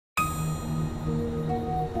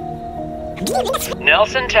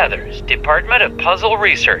Nelson Tethers, Department of Puzzle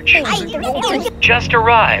Research. Just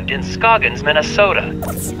arrived in Scoggins, Minnesota.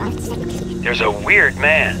 There's a weird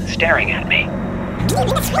man staring at me.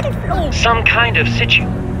 Some kind of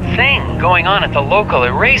thing going on at the local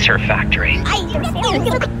eraser factory.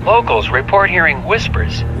 Locals report hearing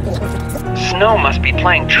whispers. Snow must be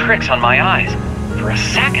playing tricks on my eyes. For a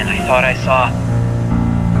second, I thought I saw...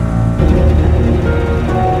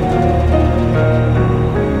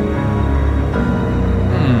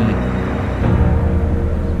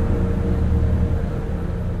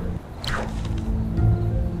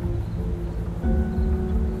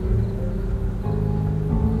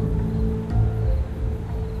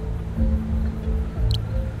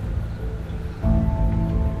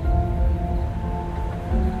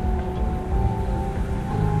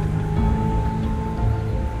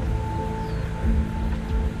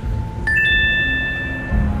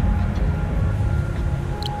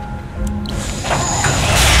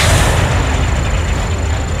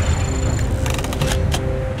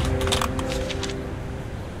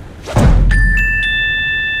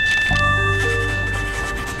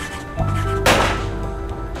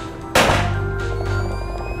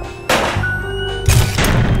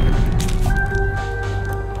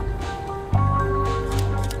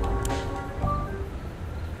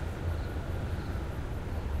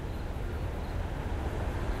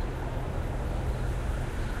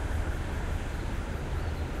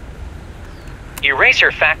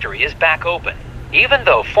 Eraser Factory is back open, even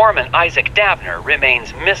though Foreman Isaac Dabner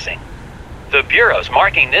remains missing. The Bureau's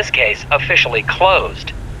marking this case officially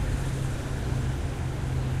closed.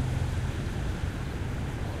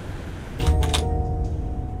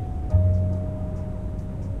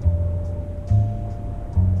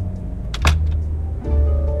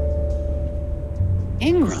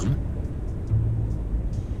 Ingram?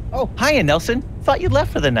 Oh, hiya, Nelson. Thought you'd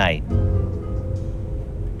left for the night.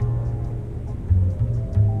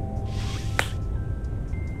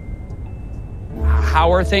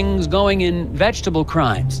 How are things going in vegetable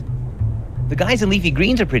crimes? The guys in leafy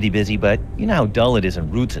greens are pretty busy, but you know how dull it is in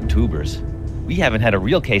roots and tubers. We haven't had a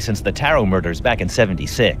real case since the Taro murders back in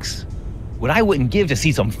 '76. What I wouldn't give to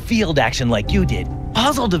see some field action like you did.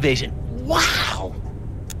 Puzzle division. Wow!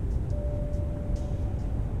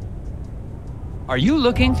 Are you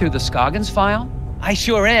looking through the Scoggins file? I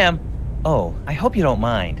sure am. Oh, I hope you don't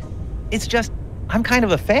mind. It's just, I'm kind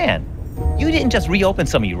of a fan. You didn't just reopen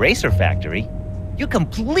some eraser factory. You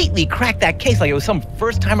completely cracked that case like it was some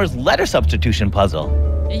first-timer's letter substitution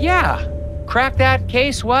puzzle. Yeah, crack that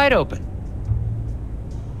case wide open.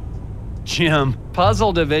 Jim,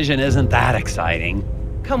 puzzle division isn't that exciting.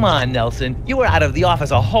 Come on, Nelson. You were out of the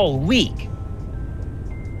office a whole week.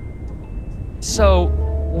 So,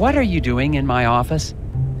 what are you doing in my office?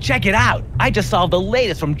 Check it out. I just solved the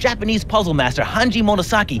latest from Japanese puzzle master Hanji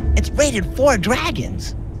Monosaki. It's rated 4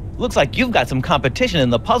 dragons. Looks like you've got some competition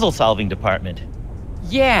in the puzzle-solving department.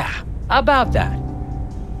 Yeah, about that.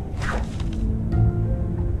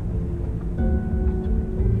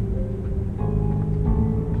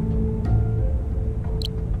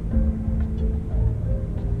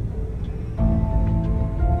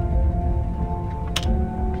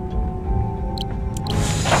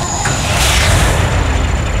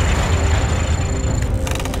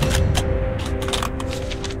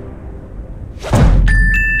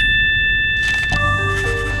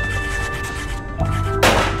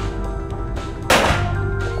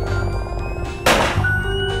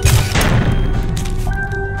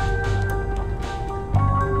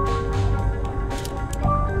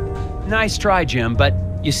 Nice try, Jim, but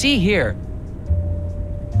you see here...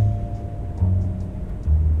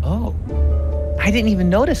 Oh, I didn't even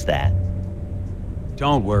notice that.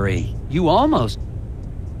 Don't worry, you almost...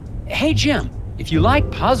 Hey, Jim, if you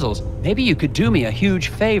like puzzles, maybe you could do me a huge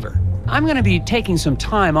favor. I'm gonna be taking some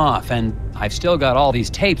time off, and I've still got all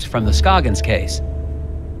these tapes from the Scoggins case.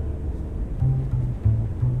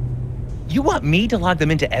 You want me to log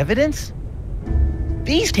them into evidence?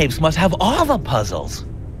 These tapes must have all the puzzles.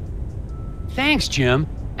 Thanks, Jim.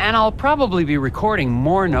 And I'll probably be recording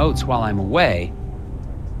more notes while I'm away.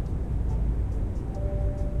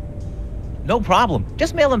 No problem.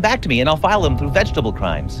 Just mail them back to me and I'll file them through vegetable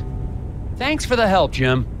crimes. Thanks for the help,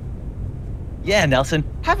 Jim. Yeah, Nelson.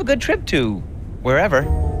 Have a good trip to... wherever.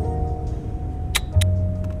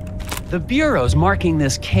 The Bureau's marking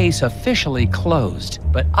this case officially closed,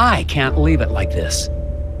 but I can't leave it like this.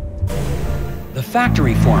 The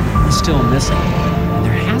factory foreman is still missing, and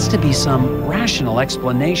there has to be some rational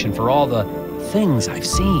explanation for all the things I've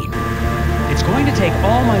seen. It's going to take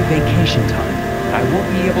all my vacation time, but I won't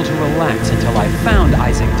be able to relax until I've found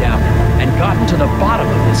Isaac Dabner and gotten to the bottom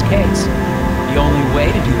of this case. The only way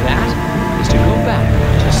to do that is to go back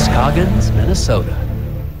to Scoggins, Minnesota.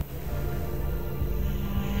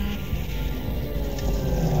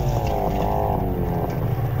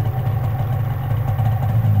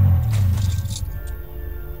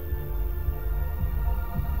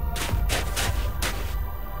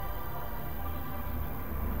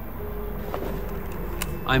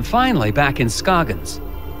 I'm finally back in Scoggins.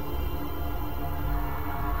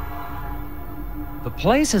 The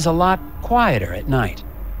place is a lot quieter at night.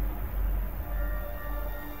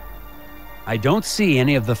 I don't see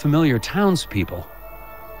any of the familiar townspeople.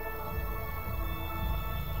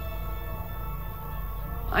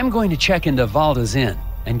 I'm going to check into Valda's Inn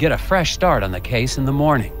and get a fresh start on the case in the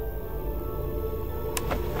morning.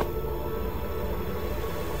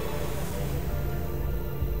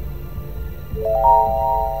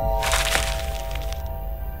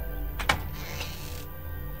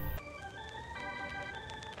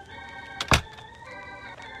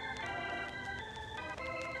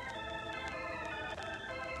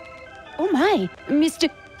 Oh my, Mr.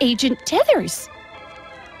 Agent Tethers.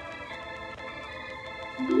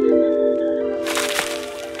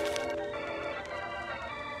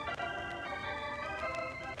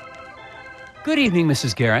 Good evening,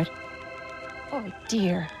 Mrs. Garrett. Oh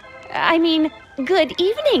dear. I mean, good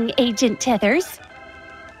evening, Agent Tethers.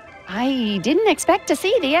 I didn't expect to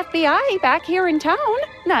see the FBI back here in town,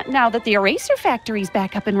 not now that the eraser factory's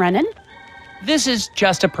back up and running. This is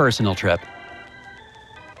just a personal trip.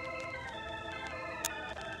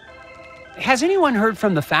 Has anyone heard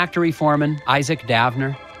from the factory foreman, Isaac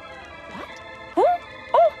Davner? What? Who?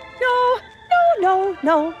 Oh,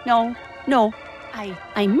 no.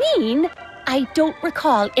 I mean, I don't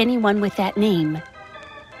recall anyone with that name.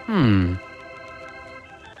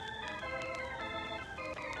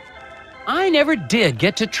 I never did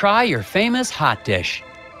get to try your famous hot dish.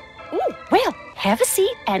 Ooh, well, have a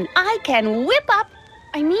seat and I can whip up.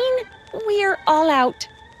 I mean, we're all out.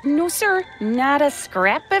 No, sir, not a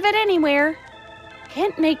scrap of it anywhere.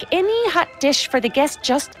 Can't make any hot dish for the guests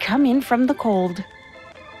just come in from the cold.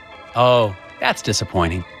 Oh, that's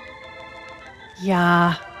disappointing.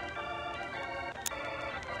 Yeah.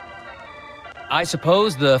 I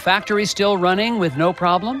suppose the factory's still running with no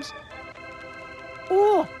problems?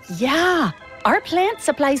 Oh, yeah. Our plant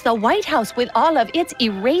supplies the White House with all of its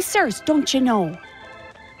erasers, don't you know?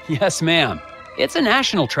 Yes, ma'am. It's a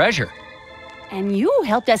national treasure. And you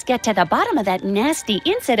helped us get to the bottom of that nasty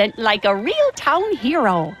incident like a real town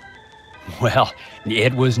hero. Well,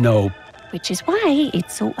 it was no... Which is why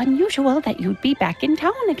it's so unusual that you'd be back in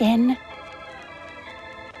town again.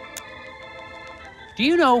 Do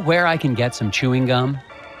you know where I can get some chewing gum?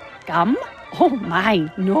 Gum? Oh my,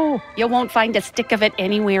 no. You won't find a stick of it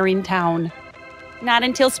anywhere in town. Not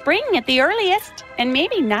until spring at the earliest, and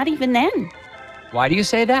maybe not even then. Why do you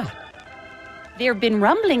say that? There have been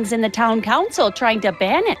rumblings in the town council trying to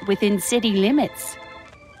ban it within city limits.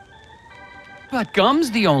 But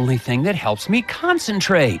gum's the only thing that helps me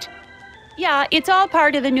concentrate. Yeah, it's all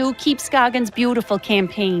part of the new Keep Scoggins Beautiful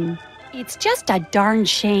campaign. It's just a darn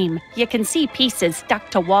shame. You can see pieces stuck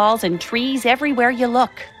to walls and trees everywhere you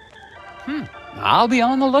look. I'll be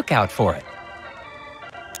on the lookout for it.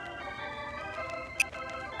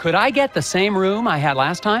 Could I get the same room I had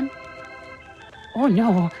last time? Oh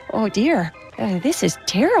no, oh dear. This is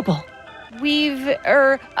terrible. We're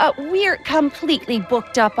completely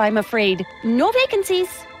booked up, I'm afraid. No vacancies.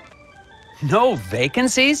 No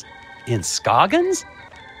vacancies? In Scoggins?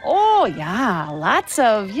 Oh, yeah, lots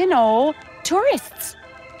of, tourists.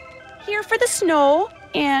 Here for the snow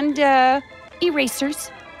and,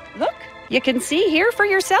 erasers. Look, you can see here for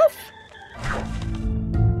yourself.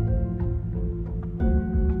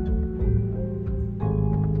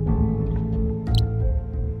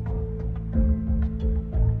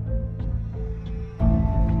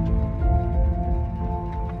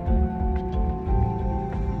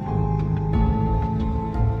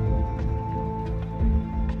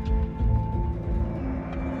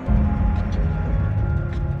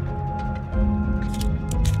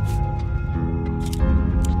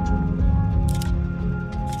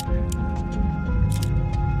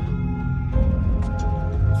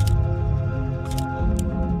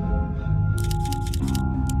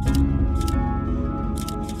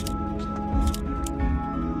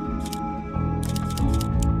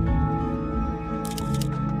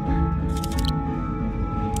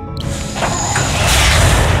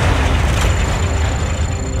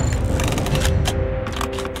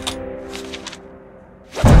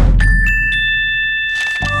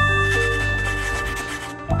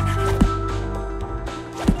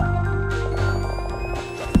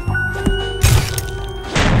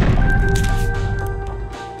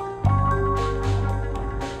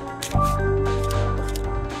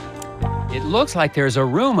 looks like there's a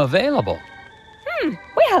room available.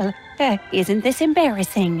 Well, isn't this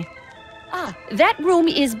embarrassing? That room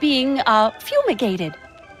is being, fumigated.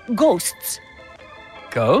 Ghosts.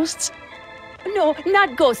 Ghosts? No,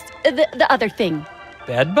 not ghosts. The other thing.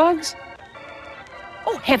 Bedbugs?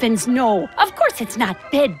 Oh, heavens, no. Of course it's not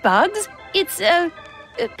bed bugs. It's,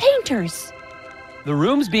 painters. The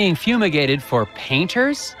room's being fumigated for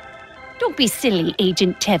painters? Don't be silly,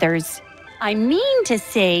 Agent Tethers. I mean to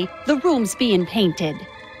say the room's being painted.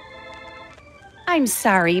 I'm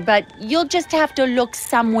sorry, but you'll just have to look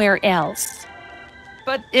somewhere else.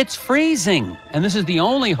 But it's freezing, and this is the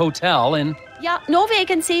only hotel in... Yeah, no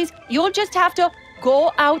vacancies. You'll just have to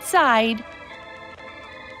go outside.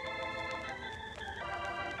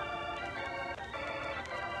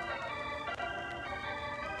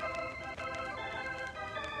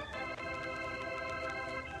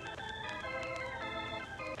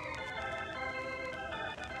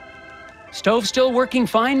 Stove still working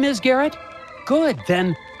fine, Ms. Garrett? Good,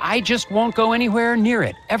 then I just won't go anywhere near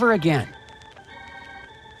it ever again.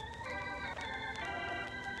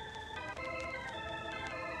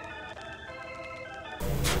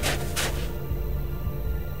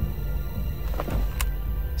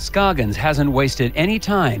 Scoggins hasn't wasted any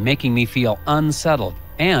time making me feel unsettled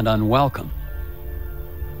and unwelcome.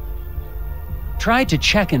 Tried to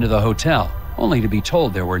check into the hotel, only to be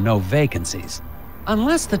told there were no vacancies.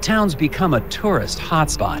 Unless the town's become a tourist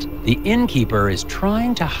hotspot, the innkeeper is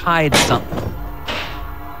trying to hide something.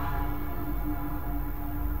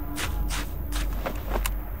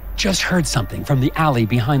 Just heard something from the alley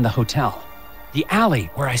behind the hotel. The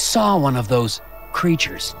alley where I saw one of those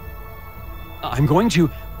creatures. I'm going to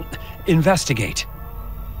investigate.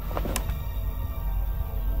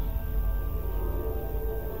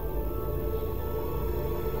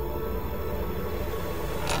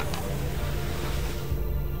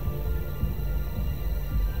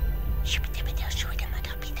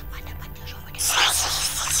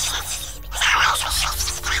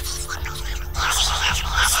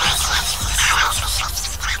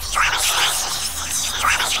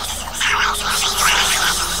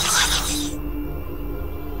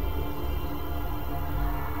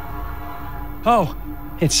 Oh,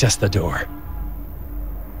 it's just the door.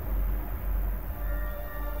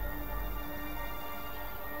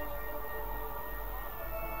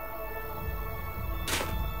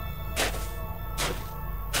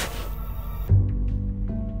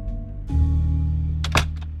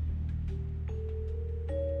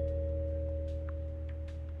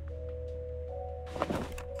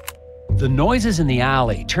 The noises in the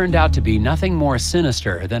alley turned out to be nothing more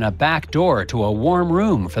sinister than a back door to a warm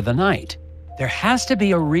room for the night. There has to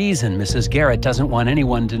be a reason Mrs. Garrett doesn't want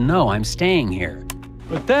anyone to know I'm staying here.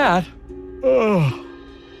 But that,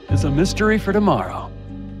 is a mystery for tomorrow.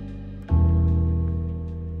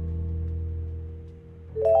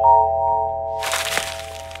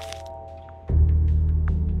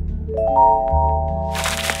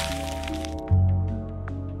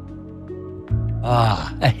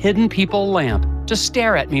 A hidden people lamp to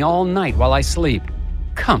stare at me all night while I sleep.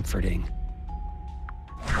 Comforting.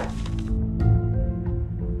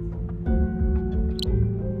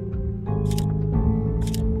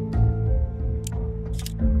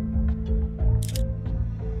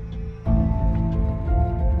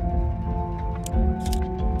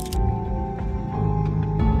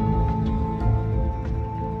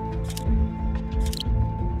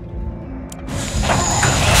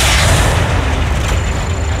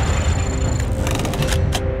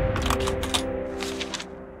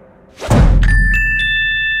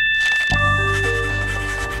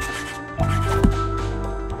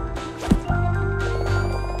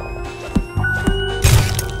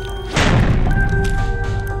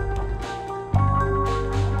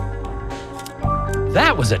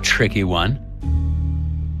 That was a tricky one.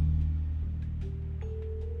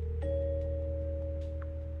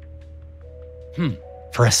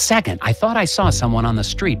 For a second, I thought I saw someone on the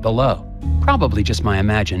street below. Probably just my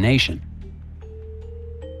imagination.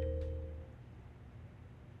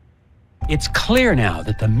 It's clear now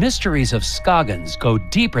that the mysteries of Scoggins go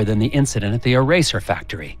deeper than the incident at the eraser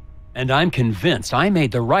factory. And I'm convinced I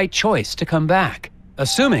made the right choice to come back.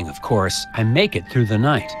 Assuming, of course, I make it through the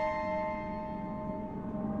night.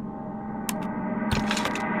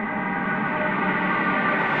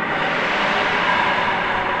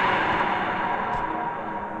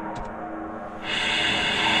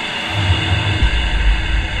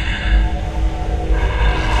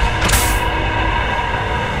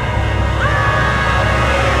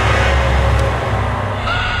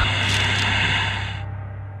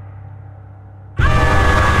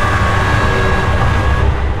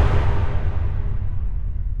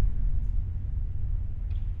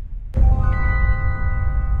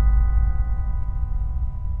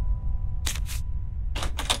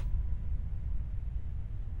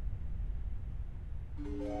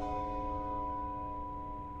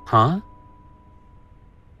 Huh?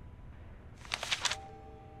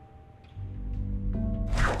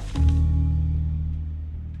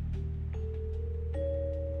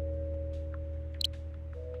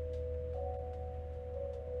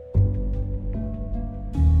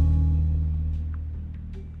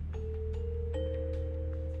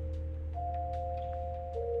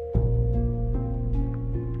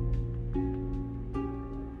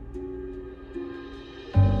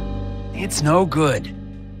 It's no good.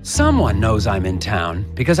 Someone knows I'm in town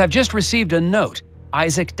because I've just received a note.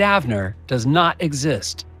 Isaac Davner does not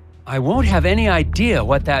exist. I won't have any idea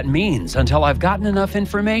what that means until I've gotten enough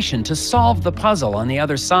information to solve the puzzle on the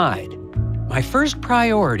other side. My first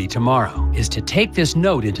priority tomorrow is to take this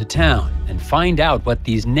note into town and find out what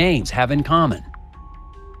these names have in common.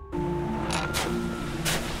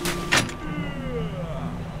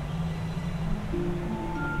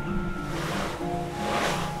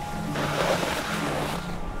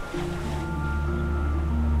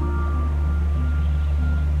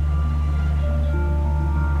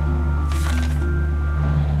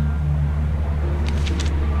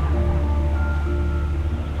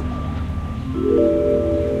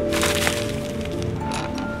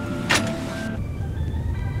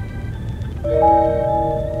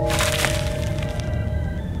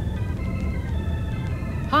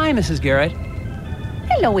 Hi, Mrs. Garrett.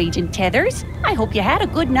 Hello, Agent Tethers. I hope you had a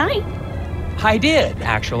good night. I did,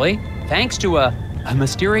 actually, thanks to a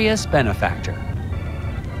mysterious benefactor.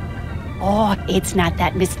 Oh, it's not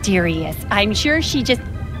that mysterious. I'm sure she just...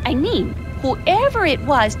 whoever it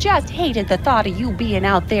was just hated the thought of you being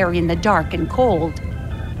out there in the dark and cold.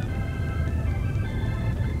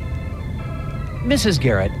 Mrs.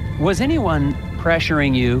 Garrett, was anyone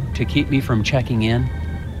pressuring you to keep me from checking in?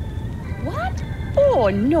 What? Oh,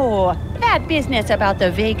 no. That business about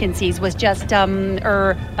the vacancies was just,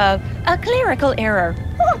 a clerical error.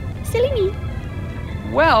 Oh, silly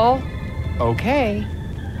me. Well, okay.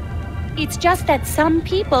 It's just that some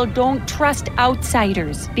people don't trust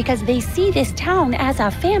outsiders because they see this town as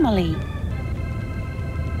a family.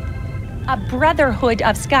 A brotherhood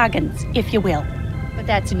of Scoggins, if you will. But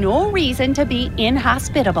that's no reason to be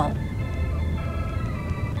inhospitable.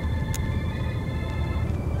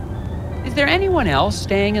 Is there anyone else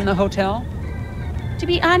staying in the hotel? To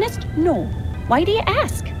be honest, no. Why do you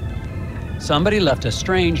ask? Somebody left a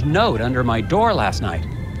strange note under my door last night.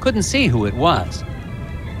 Couldn't see who it was.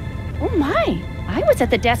 Oh my, I was at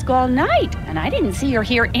the desk all night, and I didn't see or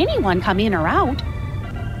hear anyone come in or out.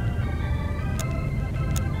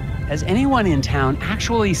 Has anyone in town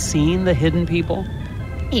actually seen the hidden people?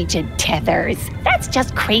 Agent Tethers, that's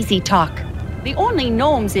just crazy talk. The only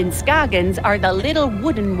gnomes in Scoggins are the little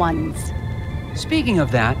wooden ones. Speaking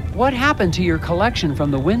of that, what happened to your collection from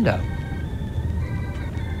the window?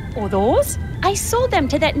 Oh, those? I sold them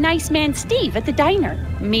to that nice man Steve at the diner.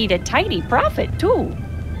 Made a tidy profit, too.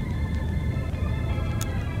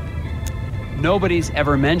 Nobody's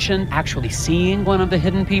ever mentioned actually seeing one of the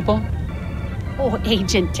hidden people? Oh,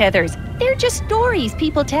 Agent Tethers, they're just stories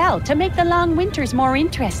people tell to make the long winters more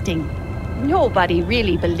interesting. Nobody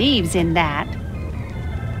really believes in that.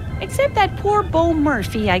 Except that poor Bo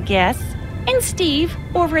Murphy, I guess. And Steve,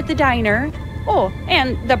 over at the diner. Oh,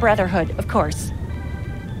 and the Brotherhood, of course.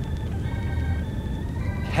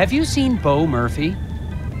 Have you seen Bo Murphy?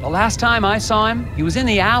 The last time I saw him, he was in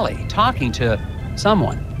the alley talking to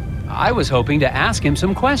someone. I was hoping to ask him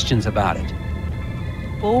some questions about it.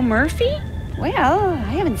 Bo Murphy? Well, I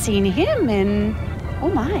haven't seen him in... Oh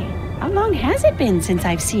my, how long has it been since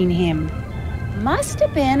I've seen him? Must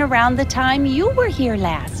have been around the time you were here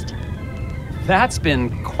last. That's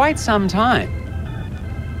been quite some time.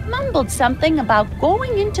 Mumbled something about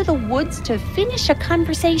going into the woods to finish a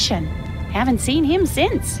conversation. Haven't seen him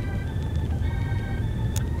since.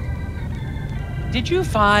 Did you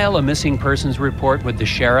file a missing persons report with the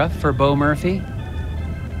sheriff for Bo Murphy?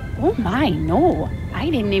 Oh my, no. I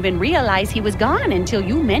didn't even realize he was gone until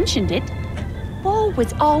you mentioned it. Bo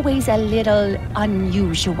was always a little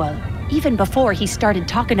unusual, even before he started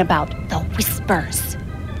talking about the whispers.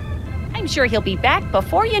 I'm sure he'll be back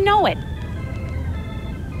before you know it.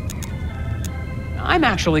 I'm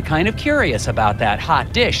actually kind of curious about that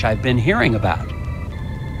hot dish I've been hearing about.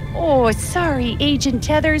 Oh, sorry, Agent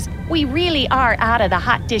Tethers. We really are out of the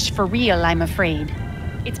hot dish for real, I'm afraid.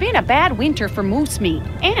 It's been a bad winter for moose meat,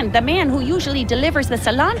 and the man who usually delivers the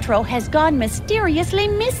cilantro has gone mysteriously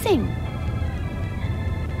missing.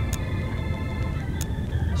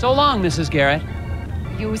 So long, Mrs. Garrett.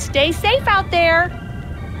 You stay safe out there.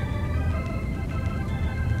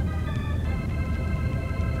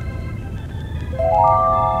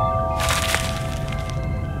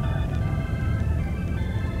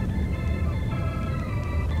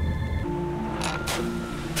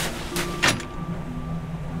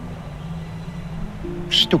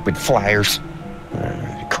 Stupid flyers.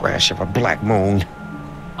 Crash of a black moon.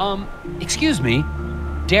 Excuse me.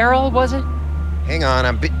 Daryl, was it? Hang on,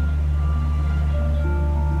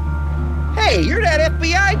 Hey, you're that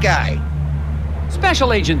FBI guy.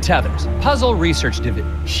 Special Agent Tethers, Puzzle Research Division.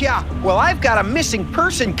 Yeah, well, I've got a missing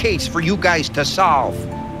person case for you guys to solve.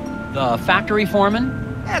 The factory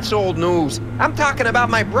foreman? That's old news. I'm talking about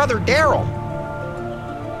my brother Daryl.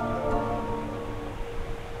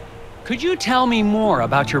 Could you tell me more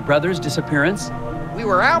about your brother's disappearance? We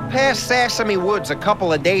were out past Sesame Woods a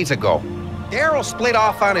couple of days ago. Daryl split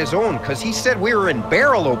off on his own because he said we were in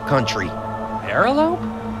Barrel Oak country. Barrel Oak?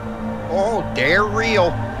 Oh, they're real.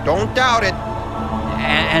 Don't doubt it.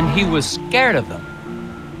 And he was scared of them.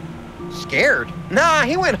 Scared? Nah,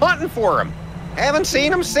 he went hunting for him. Haven't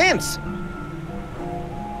seen him since.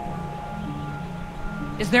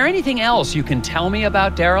 Is there anything else you can tell me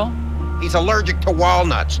about Daryl? He's allergic to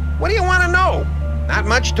walnuts. What do you want to know? Not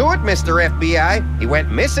much to it, Mr. FBI. He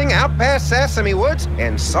went missing out past Sesame Woods,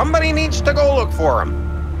 and somebody needs to go look for him.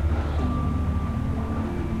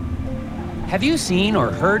 Have you seen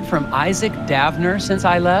or heard from Isaac Davner since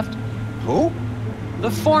I left? Who?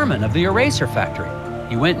 The foreman of the eraser factory.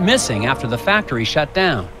 He went missing after the factory shut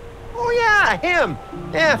down. Oh yeah, him.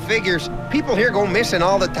 Yeah, figures. People here go missing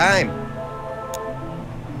all the time.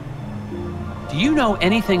 Do you know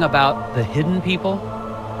anything about the hidden people?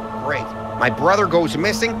 Great. My brother goes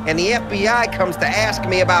missing, and the FBI comes to ask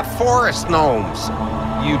me about forest gnomes.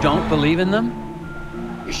 You don't believe in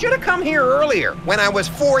them? You should have come here earlier, when I was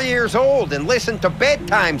 4 years old, and listened to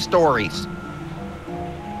bedtime stories.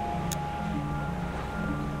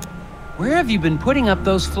 Where have you been putting up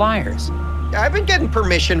those flyers? I've been getting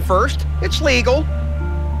permission first. It's legal.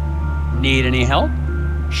 Need any help?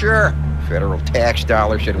 Sure. Federal tax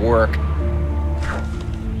dollars should work.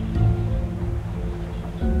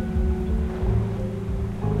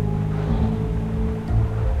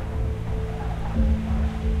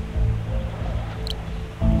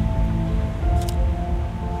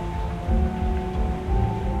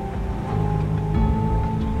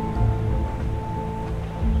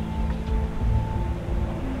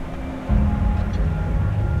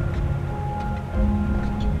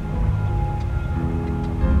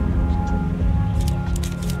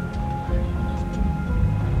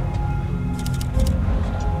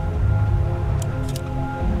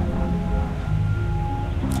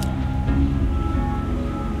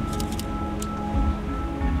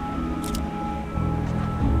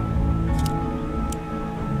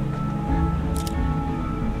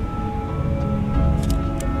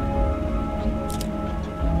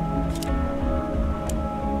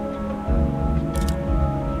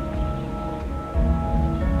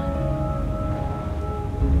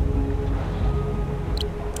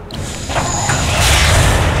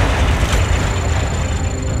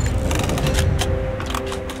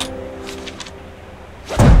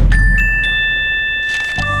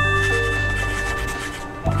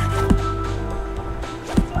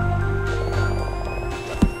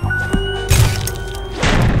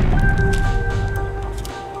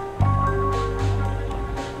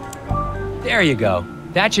 There you go.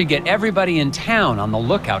 That should get everybody in town on the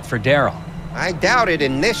lookout for Daryl. I doubt it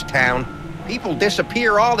in this town. People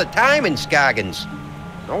disappear all the time in Scoggins.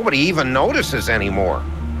 Nobody even notices anymore.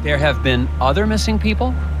 There have been other missing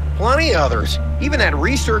people? Plenty others. Even that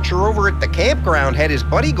researcher over at the campground had his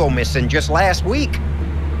buddy go missing just last week.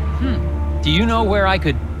 Do you know where I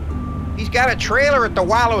could... He's got a trailer at the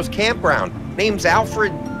Wallows campground. Name's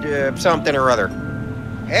Alfred, something or other.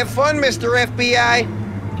 Have fun, Mr. FBI.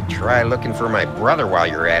 Try looking for my brother while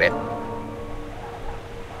you're at it.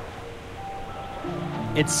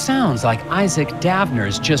 It sounds like Isaac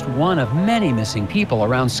Davner's just one of many missing people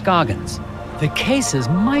around Scoggins. The cases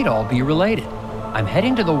might all be related. I'm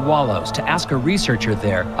heading to the Wallows to ask a researcher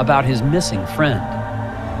there about his missing friend.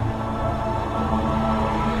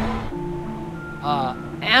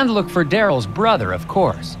 And look for Daryl's brother, of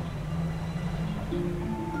course.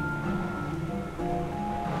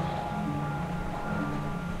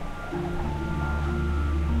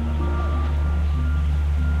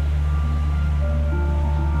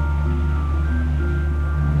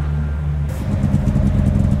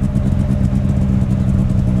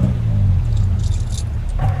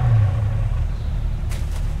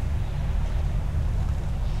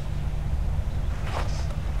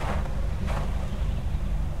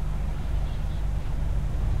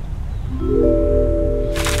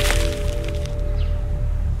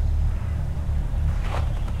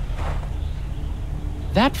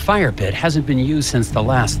 That fire pit hasn't been used since the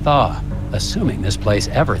last thaw, assuming this place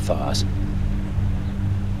ever thaws.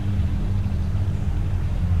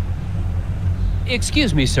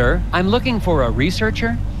 Excuse me, sir. I'm looking for a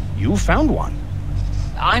researcher. You found one.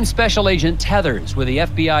 I'm Special Agent Tethers with the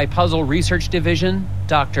FBI Puzzle Research Division,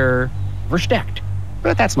 Dr. Versteckt.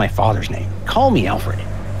 But that's my father's name. Call me Alfred.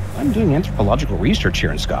 I'm doing anthropological research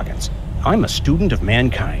here in Scoggins. I'm a student of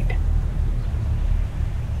mankind.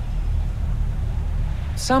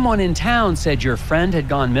 Someone in town said your friend had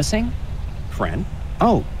gone missing? Friend?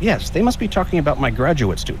 Oh, yes, they must be talking about my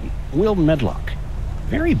graduate student, Will Medlock.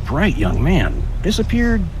 Very bright young man.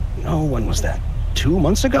 Disappeared, when was that? 2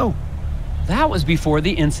 months ago? That was before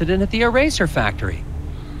the incident at the eraser factory.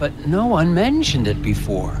 But no one mentioned it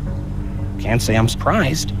before. Can't say I'm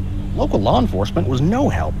surprised. Local law enforcement was no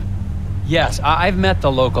help. Yes, I've met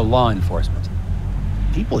the local law enforcement.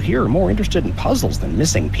 People here are more interested in puzzles than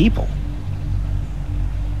missing people.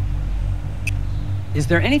 Is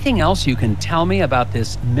there anything else you can tell me about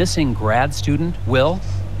this missing grad student, Will?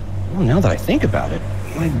 Well, now that I think about it,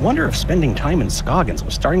 I wonder if spending time in Scoggins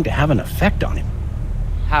was starting to have an effect on him.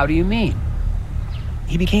 How do you mean?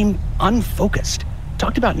 He became unfocused,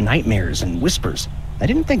 talked about nightmares and whispers. I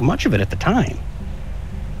didn't think much of it at the time.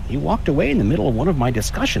 He walked away in the middle of one of my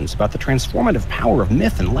discussions about the transformative power of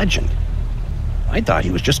myth and legend. I thought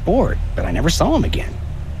he was just bored, but I never saw him again.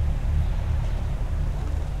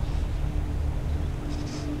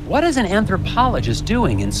 What is an anthropologist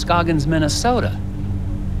doing in Scoggins, Minnesota?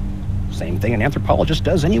 Same thing an anthropologist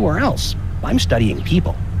does anywhere else. I'm studying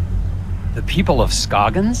people. The people of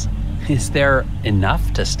Scoggins? Is there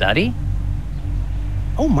enough to study?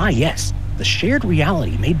 Oh my, yes. The shared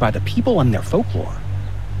reality made by the people and their folklore.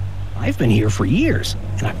 I've been here for years,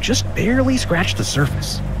 and I've just barely scratched the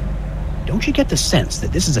surface. Don't you get the sense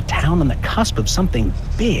that this is a town on the cusp of something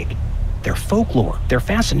big? Their folklore, their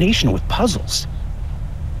fascination with puzzles.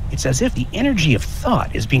 It's as if the energy of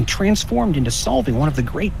thought is being transformed into solving one of the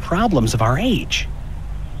great problems of our age.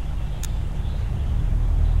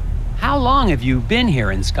 How long have you been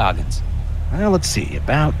here in Scoggins? Well, let's see,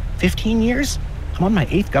 about 15 years? I'm on my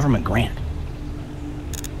 8th government grant.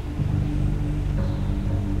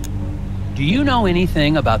 Do you know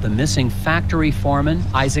anything about the missing factory foreman,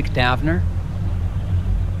 Isaac Davner?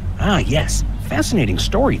 Ah, yes. Fascinating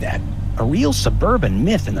story, that. A real suburban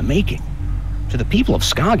myth in the making. To the people of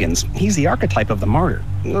Scoggins, he's the archetype of the martyr,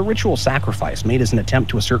 a ritual sacrifice made as an attempt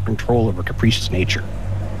to assert control over capricious nature.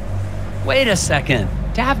 Wait a second.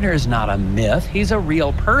 Davner is not a myth. He's a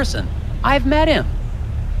real person. I've met him.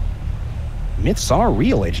 Myths are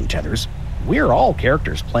real, Agent Tethers. We're all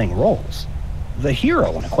characters playing roles. The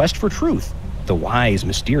hero in a quest for truth. The wise,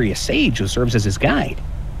 mysterious sage who serves as his guide.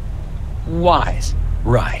 Wise.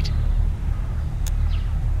 Right.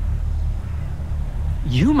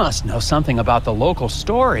 You must know something about the local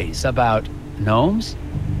stories about gnomes?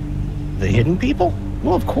 The hidden people?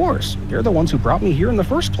 Well, of course. They're the ones who brought me here in the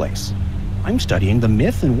first place. I'm studying the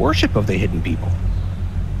myth and worship of the hidden people.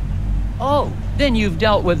 Oh, then you've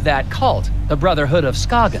dealt with that cult, the Brotherhood of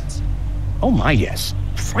Scoggins. Oh my, yes.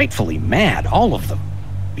 Frightfully mad, all of them.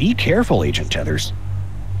 Be careful, Agent Tethers.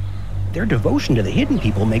 Their devotion to the hidden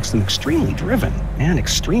people makes them extremely driven and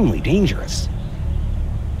extremely dangerous.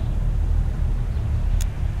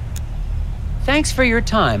 Thanks for your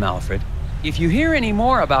time, Alfred. If you hear any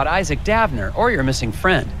more about Isaac Davner or your missing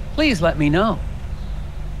friend, please let me know.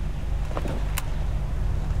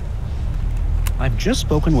 I've just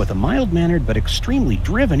spoken with a mild-mannered but extremely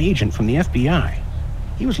driven agent from the FBI.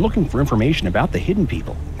 He was looking for information about the hidden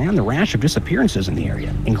people and the rash of disappearances in the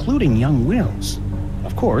area, including young Will's.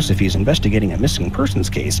 Of course, if he's investigating a missing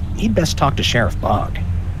persons case, he'd best talk to Sheriff Bogg.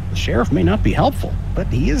 The sheriff may not be helpful, but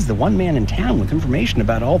he is the one man in town with information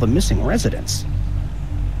about all the missing residents.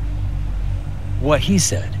 What he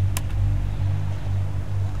said.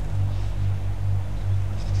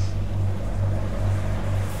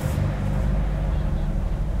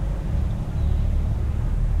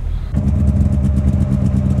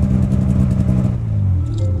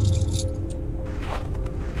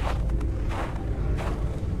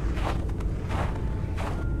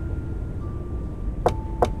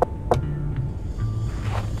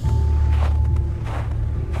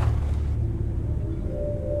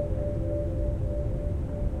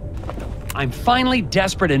 I'm finally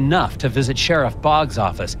desperate enough to visit Sheriff Bogg's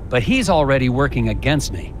office, but he's already working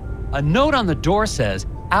against me. A note on the door says,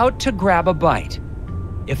 "Out to grab a bite."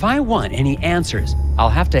 If I want any answers, I'll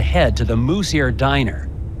have to head to the Moose Ear Diner.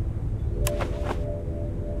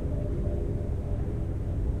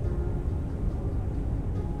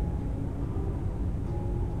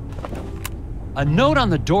 A note on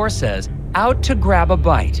the door says, "Out to grab a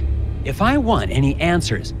bite." If I want any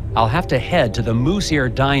answers, I'll have to head to the Moose Ear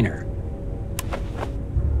Diner.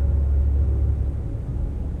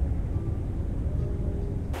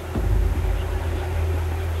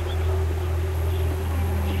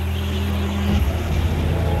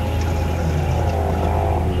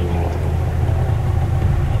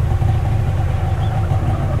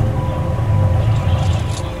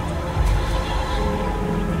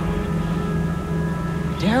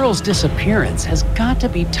 girl's disappearance has got to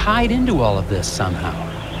be tied into all of this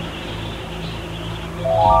somehow.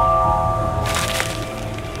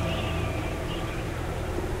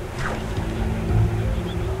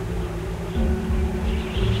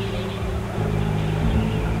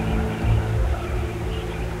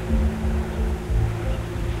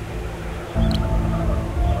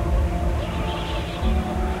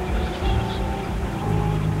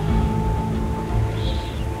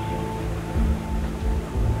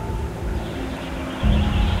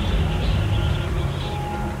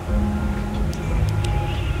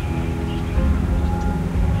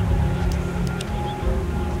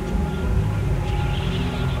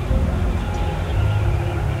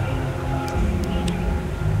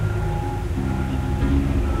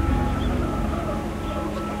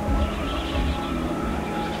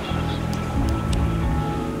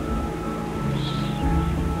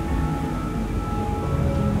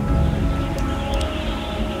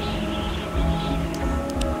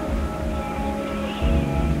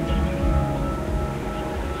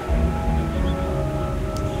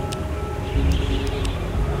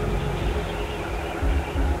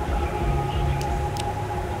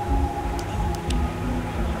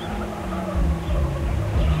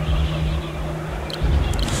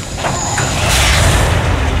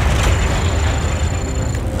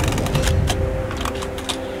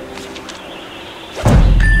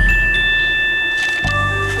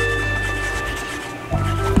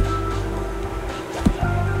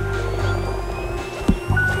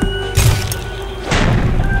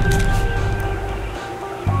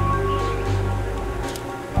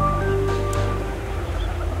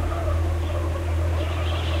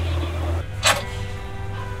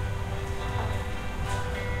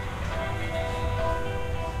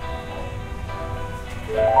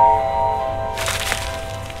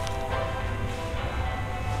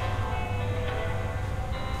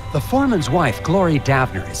 The foreman's wife, Glory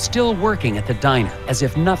Davner, is still working at the diner as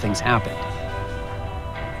if nothing's happened.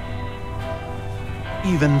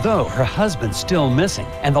 Even though her husband's still missing,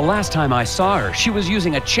 and the last time I saw her, she was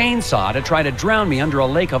using a chainsaw to try to drown me under a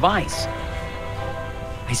lake of ice.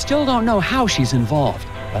 I still don't know how she's involved,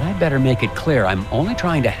 but I'd better make it clear I'm only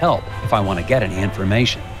trying to help if I want to get any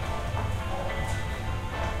information.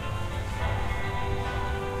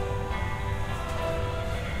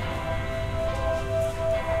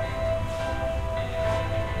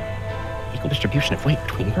 Equal distribution of weight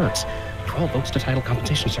between birds. 12 votes to title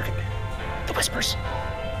compensation circuit. The whispers.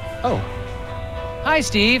 Oh, Hi,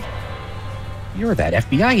 Steve. you're that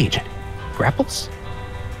FBI agent. Grapples?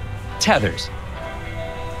 Tethers.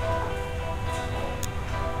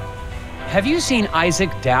 Have you seen Isaac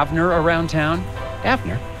Davner around town?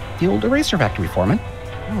 Davner, the old eraser factory foreman.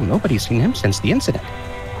 Oh, nobody's seen him since the incident.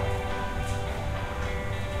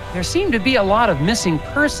 There seem to be a lot of missing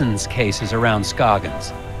persons cases around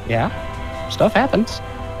Scoggins. Yeah, stuff happens.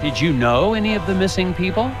 Did you know any of the missing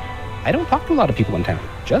people? I don't talk to a lot of people in town.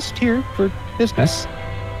 Just here for business.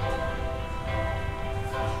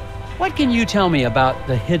 What can you tell me about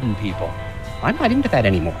the hidden people? I'm not into that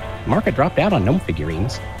anymore. Market dropped out on gnome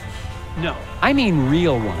figurines. No, I mean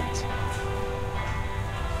real ones.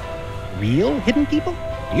 Real hidden people?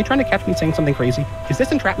 Are you trying to catch me saying something crazy? Is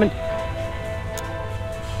this entrapment?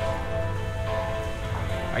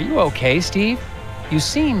 Are you okay, Steve? You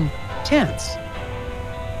seem tense.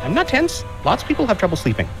 I'm not tense. Lots of people have trouble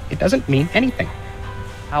sleeping. It doesn't mean anything.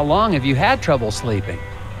 How long have you had trouble sleeping?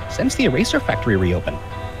 Since the eraser factory reopened.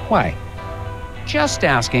 Why? Just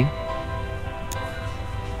asking.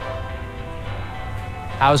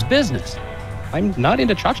 How's business? I'm not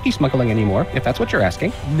into tchotchke smuggling anymore, if that's what you're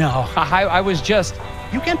asking. No, I was just...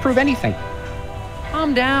 You can't prove anything.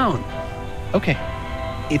 Calm down. Okay.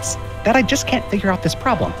 It's that I just can't figure out this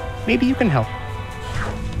problem. Maybe you can help.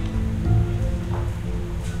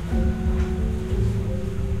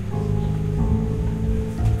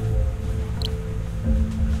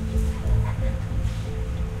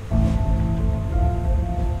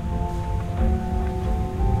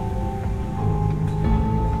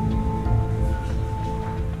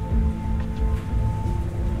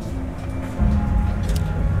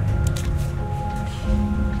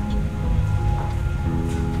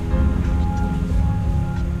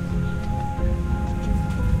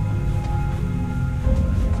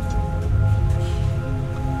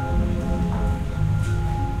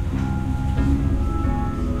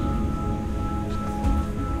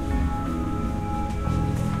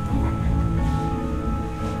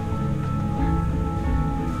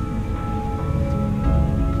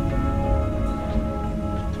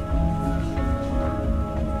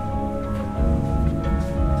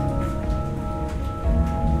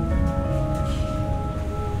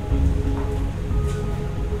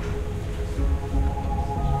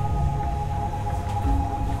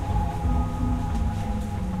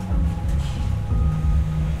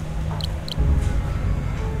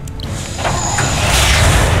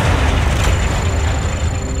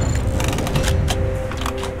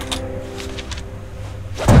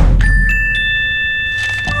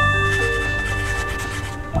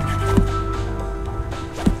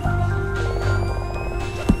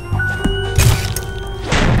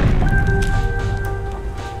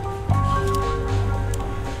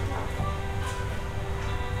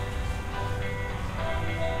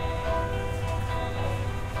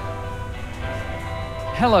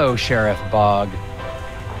 Hello, Sheriff Bog.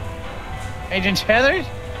 Agent Heathers,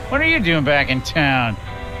 what are you doing back in town?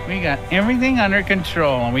 We got everything under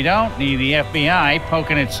control, and we don't need the FBI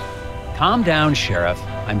poking its... Calm down, Sheriff.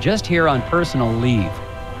 I'm just here on personal leave.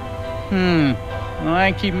 Well,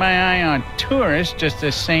 I keep my eye on tourists just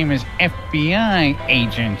the same as FBI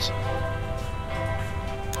agents.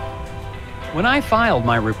 When I filed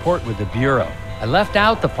my report with the Bureau, I left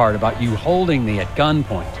out the part about you holding me at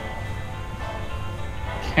gunpoint.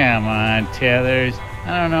 Come on, Tethers.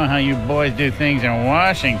 I don't know how you boys do things in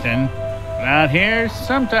Washington, but out here,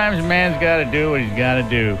 sometimes a man's gotta do what he's gotta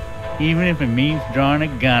do, even if it means drawing a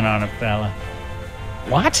gun on a fella.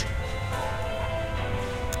 What?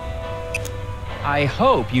 I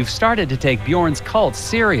hope you've started to take Bjorn's cult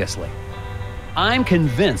seriously. I'm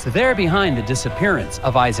convinced they're behind the disappearance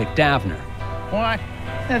of Isaac Davner. What?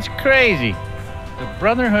 That's crazy. The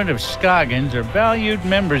Brotherhood of Scoggins are valued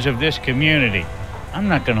members of this community. I'm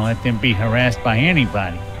not gonna let them be harassed by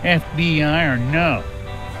anybody, FBI or no.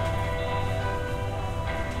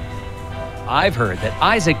 I've heard that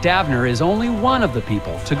Isaac Davner is only one of the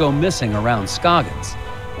people to go missing around Scoggins.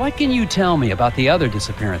 What can you tell me about the other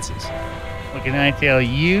disappearances? What can I tell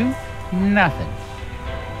you? Nothing.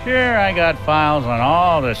 Sure, I got files on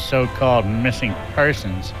all the so-called missing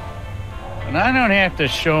persons, but I don't have to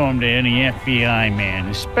show them to any FBI man,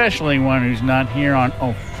 especially one who's not here on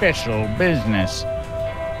official business.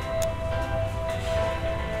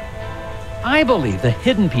 I believe the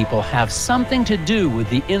hidden people have something to do with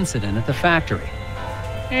the incident at the factory.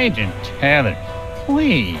 Agent Heathers,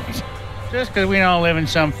 please. Just because we don't live in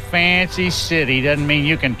some fancy city doesn't mean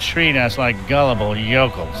you can treat us like gullible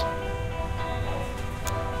yokels.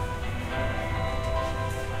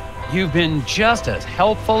 You've been just as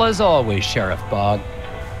helpful as always, Sheriff Bog.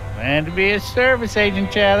 Glad to be of service, Agent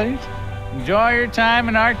Heathers. Enjoy your time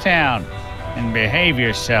in our town and behave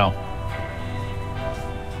yourself.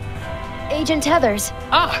 Agent Heathers.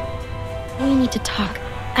 Ah! We need to talk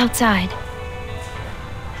outside.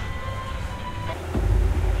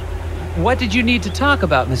 What did you need to talk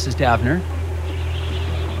about, Mrs. Davner?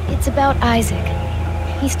 It's about Isaac.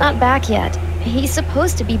 He's not back yet. He's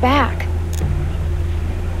supposed to be back.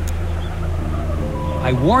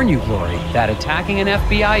 I warn you, Glory, that attacking an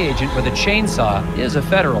FBI agent with a chainsaw is a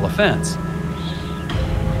federal offense.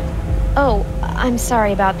 Oh, I'm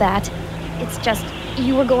sorry about that. It's just,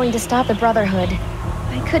 you were going to stop the Brotherhood.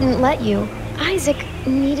 I couldn't let you. Isaac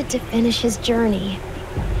needed to finish his journey.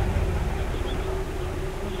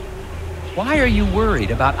 Why are you worried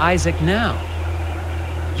about Isaac now?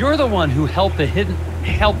 You're the one who helped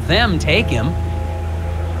them take him.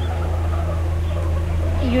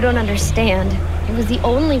 You don't understand. It was the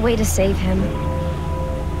only way to save him.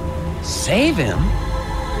 Save him?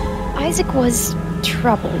 Isaac was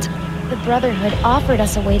troubled. The Brotherhood offered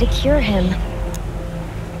us a way to cure him.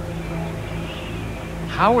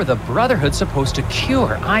 How are the Brotherhood supposed to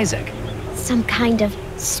cure Isaac? Some kind of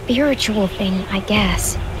spiritual thing, I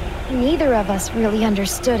guess. Neither of us really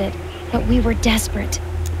understood it, but we were desperate.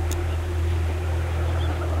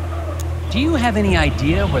 Do you have any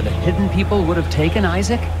idea where the hidden people would have taken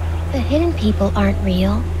Isaac? The hidden people aren't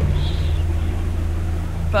real.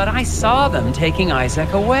 But I saw them taking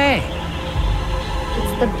Isaac away.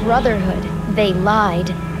 It's the Brotherhood. They lied.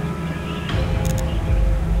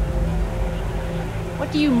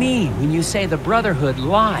 What do you mean when you say the Brotherhood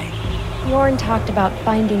lied? Bjorn talked about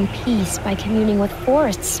finding peace by communing with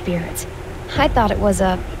forest spirits. I thought it was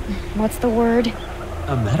a... what's the word?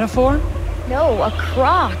 A metaphor? No, a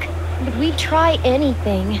crock. But we'd try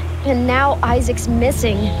anything. And now Isaac's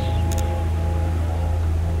missing.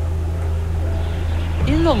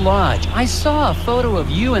 In the lodge, I saw a photo of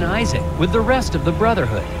you and Isaac with the rest of the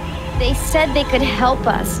Brotherhood. They said they could help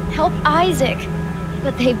us, help Isaac.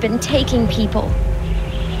 But they've been taking people.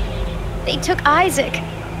 They took Isaac.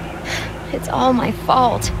 It's all my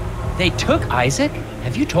fault. They took Isaac?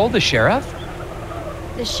 Have you told the sheriff?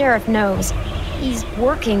 The sheriff knows. He's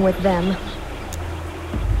working with them.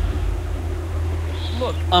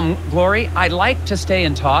 Look, Glory, I'd like to stay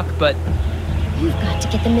and talk, but... You've got to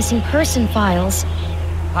get the missing person files.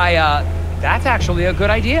 That's actually a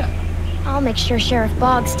good idea. I'll make sure Sheriff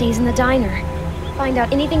Bogg stays in the diner. Find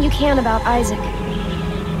out anything you can about Isaac.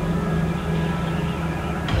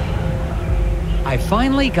 I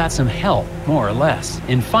finally got some help, more or less,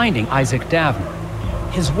 in finding Isaac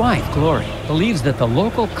Davner. His wife, Glory, believes that the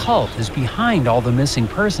local cult is behind all the missing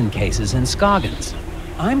person cases in Scoggins.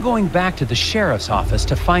 I'm going back to the sheriff's office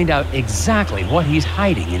to find out exactly what he's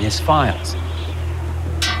hiding in his files.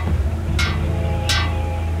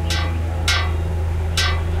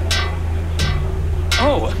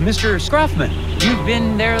 Oh, Mr. Scruffman, you've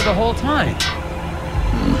been there the whole time.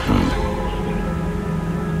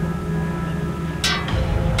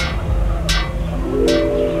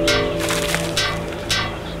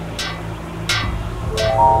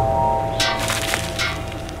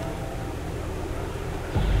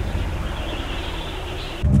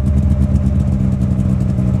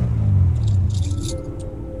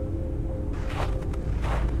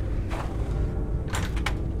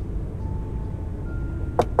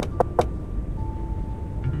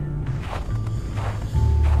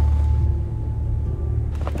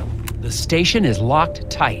 The station is locked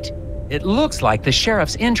tight. It looks like the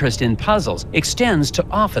sheriff's interest in puzzles extends to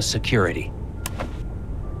office security.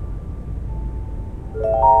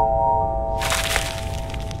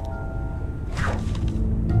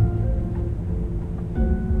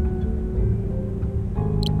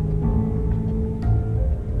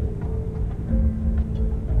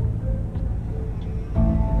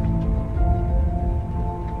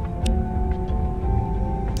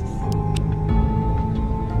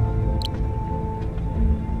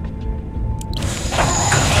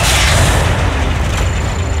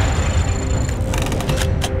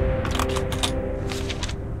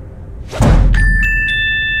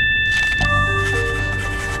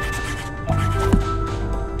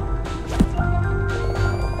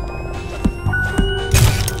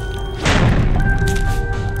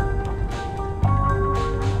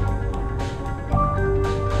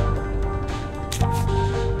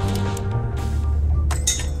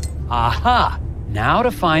 Aha! Now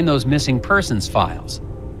to find those missing persons files.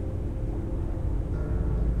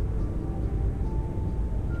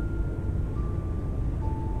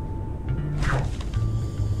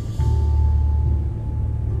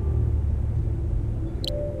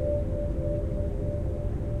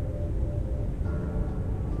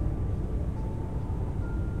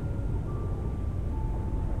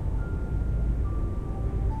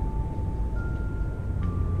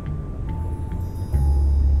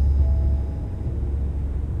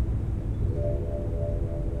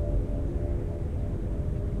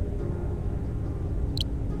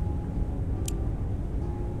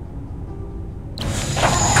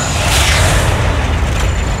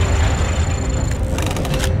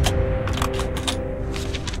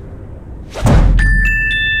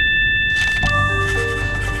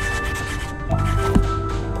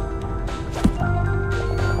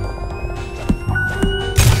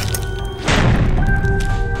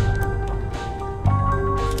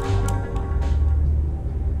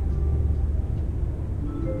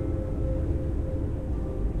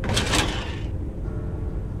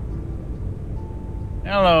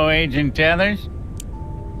 Hello, Agent Tethers.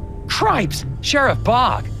 Cripes! Sheriff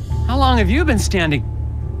Bog! How long have you been standing?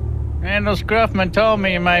 Randall Scruffman told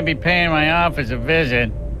me you might be paying my office a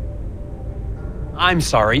visit. I'm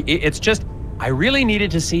sorry, it's just, I really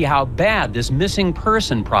needed to see how bad this missing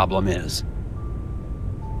person problem is.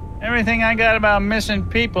 Everything I got about missing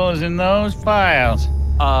people is in those files.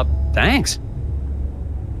 Thanks.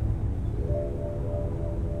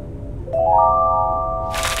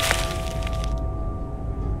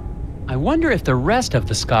 I wonder if the rest of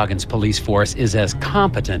the Scoggins police force is as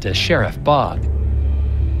competent as Sheriff Bog.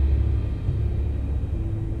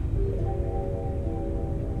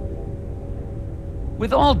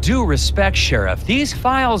 With all due respect, Sheriff, these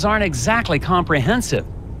files aren't exactly comprehensive.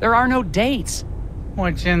 There are no dates.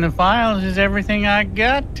 What's in the files is everything I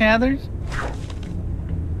got, Tethers.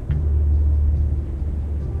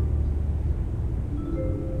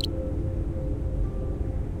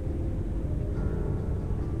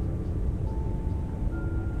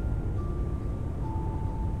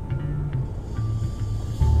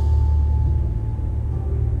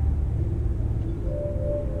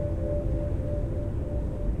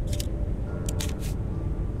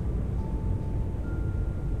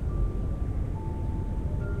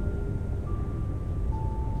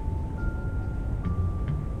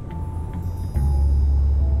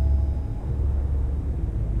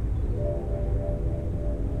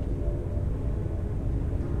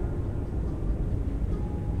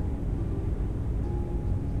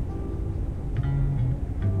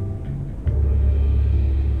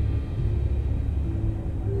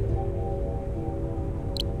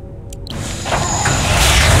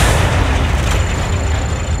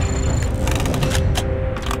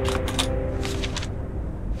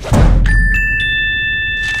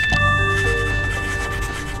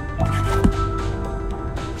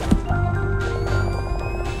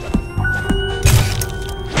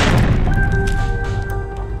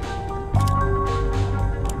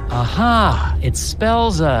 Aha! It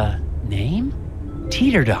spells a name?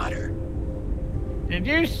 Teeter-daughter. Did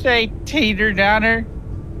you say teeter-daughter?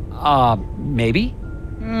 Maybe?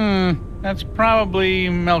 That's probably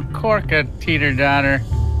Melkorka, teeter-daughter.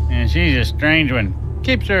 And she's a strange one.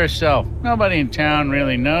 Keeps to herself. Nobody in town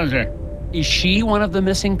really knows her. Is she one of the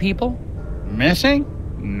missing people? Missing?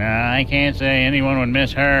 Nah, I can't say anyone would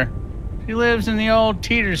miss her. She lives in the old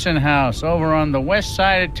Teeterson house over on the west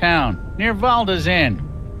side of town, near Valda's Inn.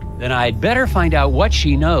 Then I'd better find out what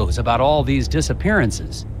she knows about all these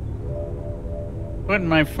disappearances. Putting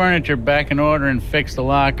my furniture back in order and fix the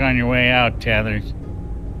lock on your way out, Tethers.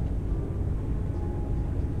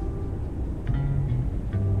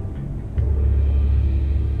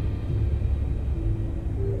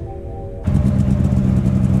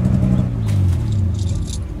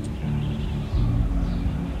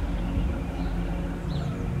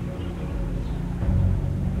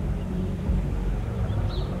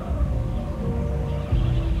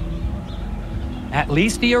 At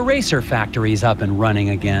least the eraser factory's up and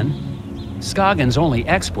running again. Scoggins' only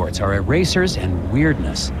exports are erasers and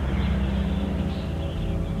weirdness.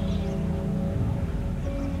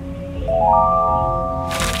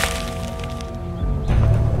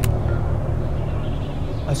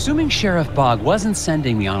 Assuming Sheriff Bog wasn't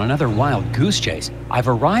sending me on another wild goose chase, I've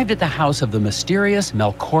arrived at the house of the mysterious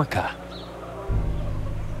Melkorka.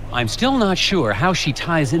 I'm still not sure how she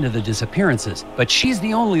ties into the disappearances, but she's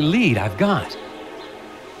the only lead I've got.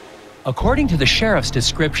 According to the sheriff's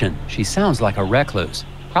description, she sounds like a recluse,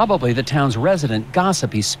 probably the town's resident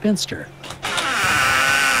gossipy spinster.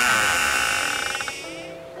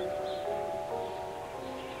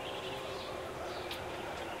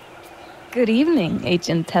 Good evening,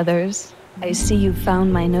 Agent Tethers. I see you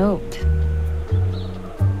found my note.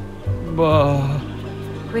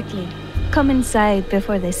 Quickly, come inside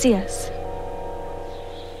before they see us.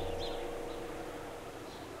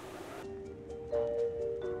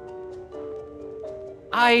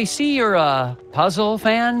 I see you're a puzzle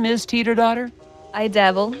fan, Ms. Teeter-daughter? I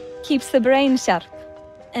dabble. Keeps the brain sharp.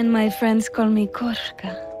 And my friends call me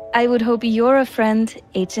Korka. I would hope you're a friend,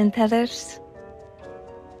 Agent Tethers.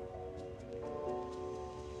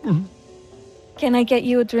 Can I get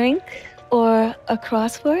you a drink? Or a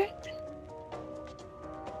crossword?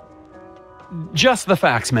 Just the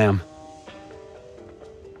facts, ma'am.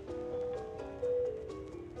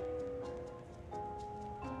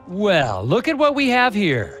 Well, look at what we have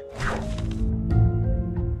here.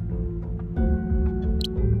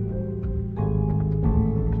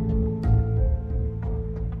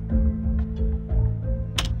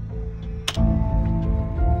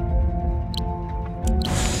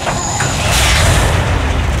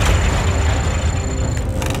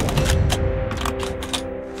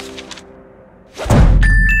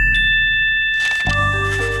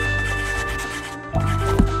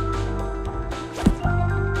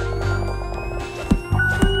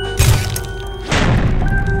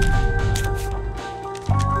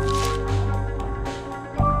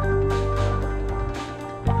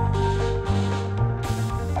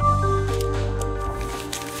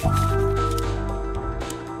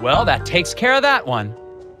 Well, that takes care of that one.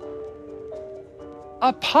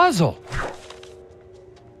 A puzzle.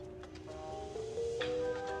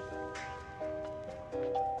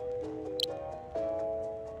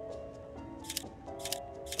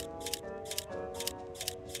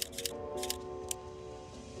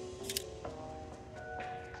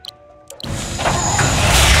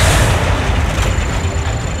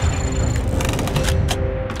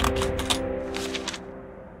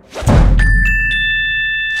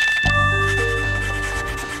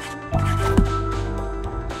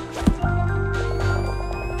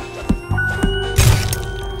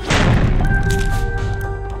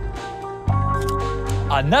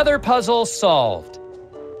 Another puzzle solved.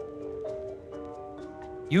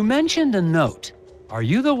 You mentioned a note. Are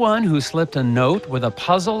you the one who slipped a note with a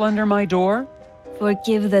puzzle under my door?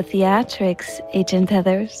 Forgive the theatrics, Agent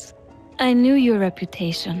Tethers. I knew your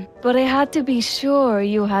reputation, but I had to be sure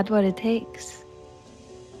you had what it takes.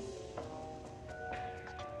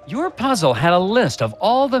 Your puzzle had a list of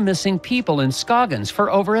all the missing people in Scoggins for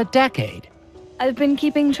over a decade. I've been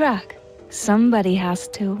keeping track. Somebody has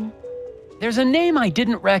to. There's a name I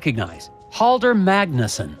didn't recognize. Halder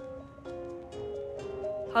Magnusson.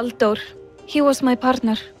 Halldór. He was my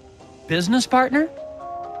partner. Business partner?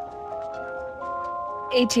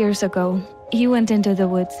 8 years ago, he went into the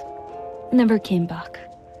woods. Never came back.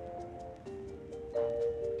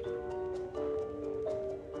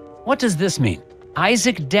 What does this mean?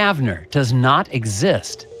 Isaac Davner does not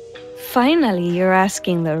exist. Finally, you're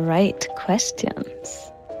asking the right questions.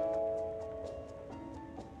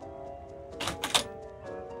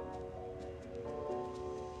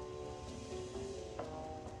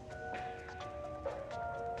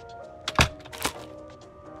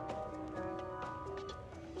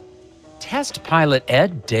 Test pilot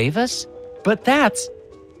Ed Davis? But that's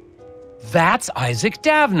Isaac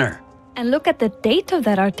Davner. And look at the date of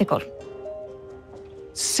that article.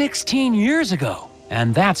 16 years ago.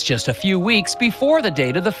 And that's just a few weeks before the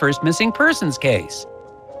date of the first missing persons case.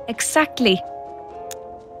 Exactly.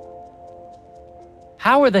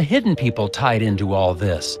 How are the hidden people tied into all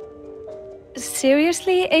this?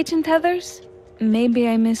 Seriously, Agent Heathers? Maybe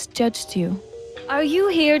I misjudged you. Are you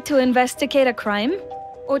here to investigate a crime?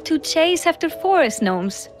 Or to chase after forest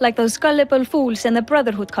gnomes, like those gullible fools in the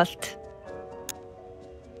Brotherhood cult?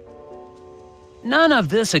 None of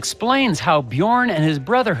this explains how Bjorn and his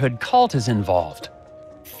Brotherhood cult is involved.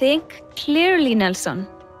 Think clearly, Nelson.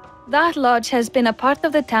 That lodge has been a part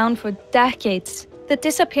of the town for decades. The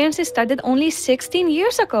disappearances started only 16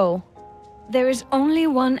 years ago. There is only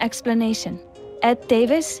one explanation. Ed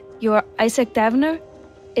Davis, your Isaac Davner,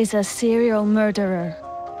 is a serial murderer.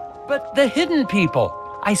 But the hidden people,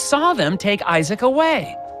 I saw them take Isaac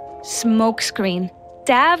away. Smokescreen.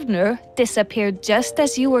 Davner disappeared just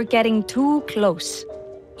as you were getting too close.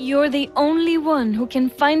 You're the only one who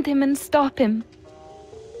can find him and stop him.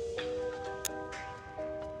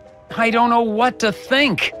 I don't know what to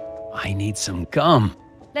think. I need some gum.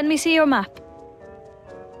 Let me see your map.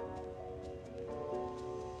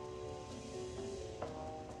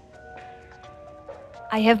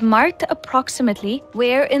 I have marked approximately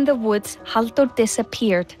where in the woods Halldór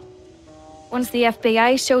disappeared. Once the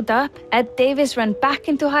FBI showed up, Ed Davis ran back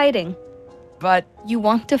into hiding. But You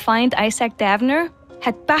want to find Isaac Davner?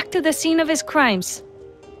 Head back to the scene of his crimes.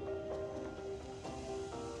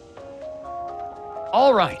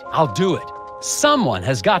 all right, I'll do it. Someone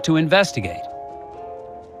has got to investigate.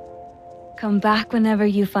 Come back whenever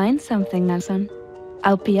you find something, Nelson.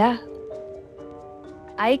 I'll be up.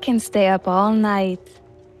 I can stay up all night.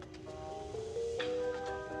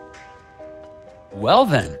 Well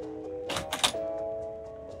then.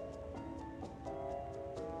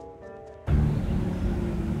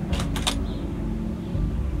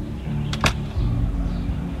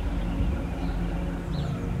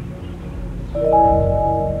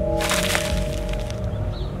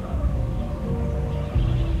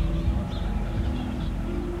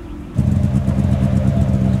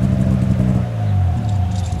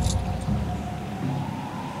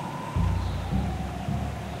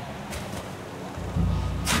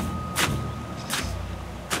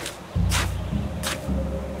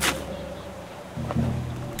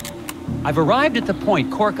 I've arrived at the point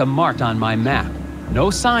Korka marked on my map.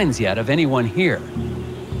 No signs yet of anyone here.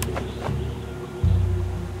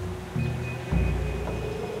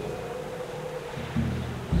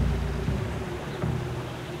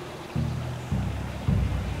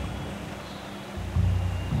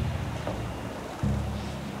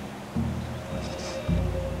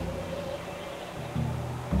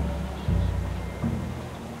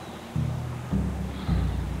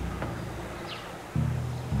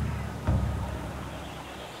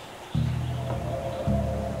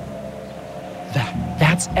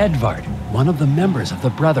 That's Edvard, one of the members of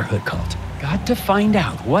the Brotherhood cult. Got to find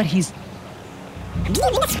out what he's...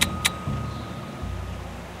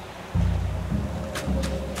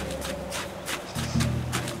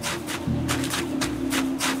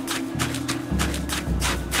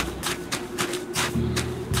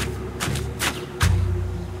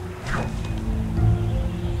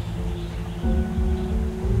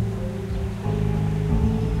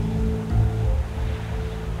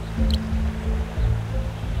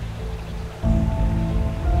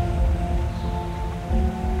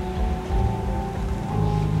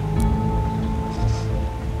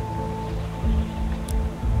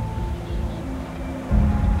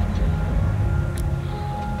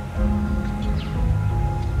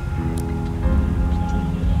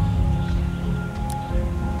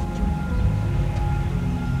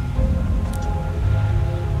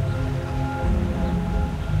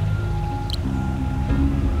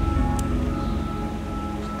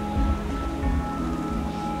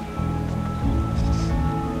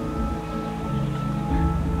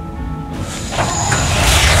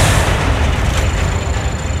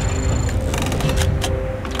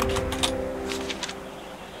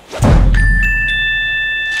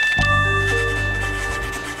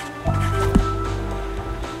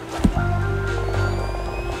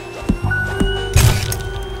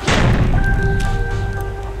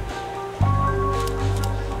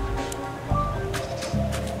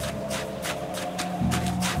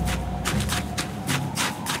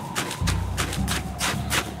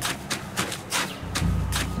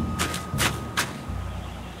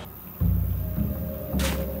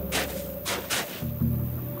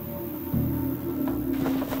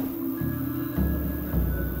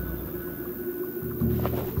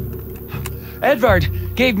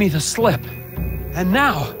 Edvard gave me the slip. And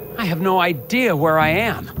now, I have no idea where I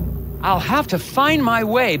am. I'll have to find my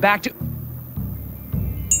way back to...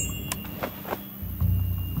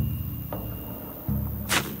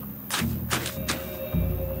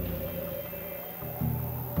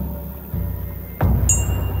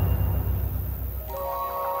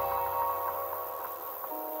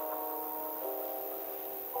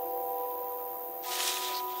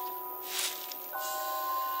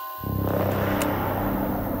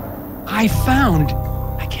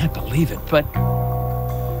 I can't believe it, but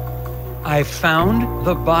I found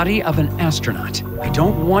the body of an astronaut. I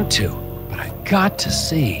don't want to, but I've got to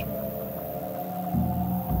see.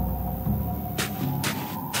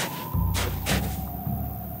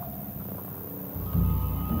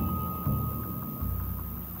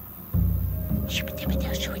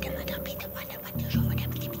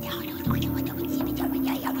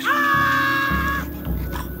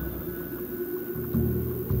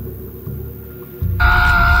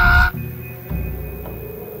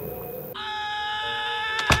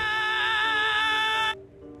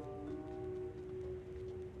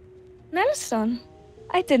 Nelson,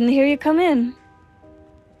 I didn't hear you come in.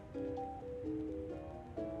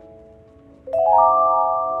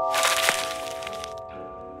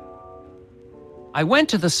 I went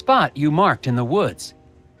to the spot you marked in the woods.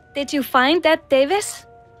 Did you find that Davis?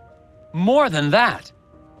 More than that.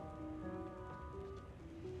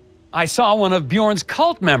 I saw one of Bjorn's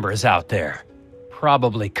cult members out there,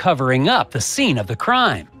 probably covering up the scene of the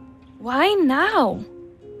crime. Why now?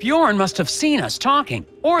 Bjorn must have seen us talking,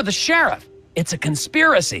 or the sheriff. It's a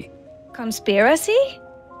conspiracy. Conspiracy?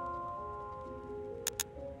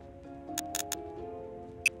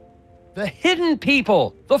 The hidden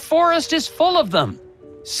people! The forest is full of them!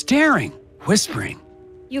 Staring, whispering.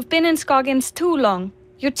 You've been in Scoggins too long.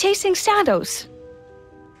 You're chasing shadows.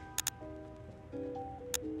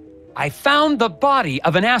 I found the body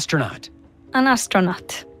of an astronaut. An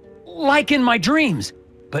astronaut. Like in my dreams,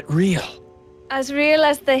 but real. As real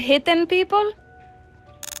as the hidden people?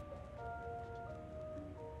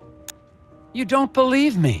 You don't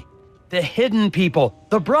believe me. The hidden people,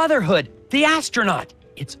 the Brotherhood, the astronaut.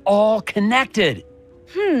 It's all connected.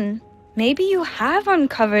 Maybe you have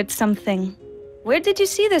uncovered something. Where did you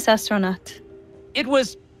see this astronaut? It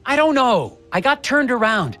was, I don't know. I got turned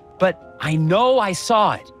around, but I know I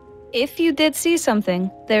saw it. If you did see something,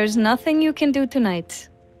 there's nothing you can do tonight.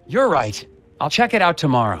 You're right. I'll check it out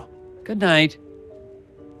tomorrow. Good night.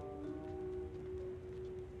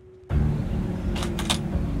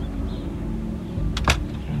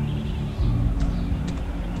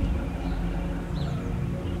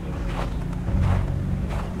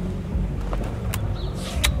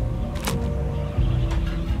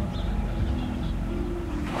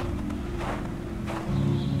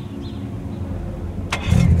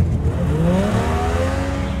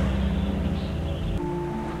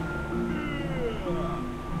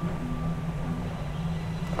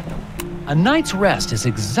 A night's rest is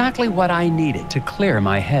exactly what I needed to clear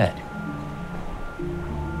my head.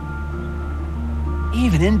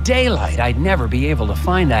 Even in daylight, I'd never be able to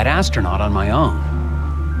find that astronaut on my own.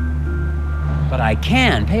 But I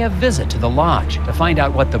can pay a visit to the lodge to find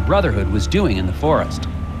out what the Brotherhood was doing in the forest.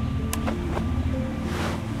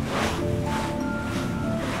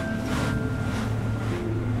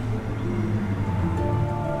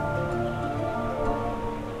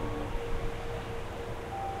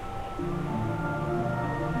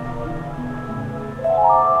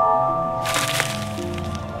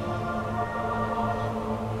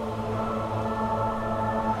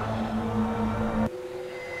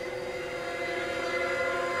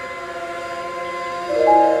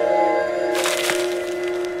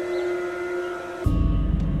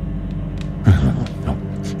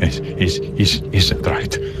 Isn't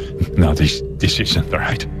right. No, this isn't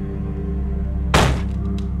right.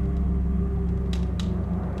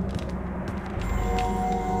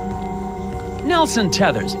 Nelson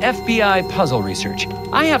Tethers, FBI Puzzle Research.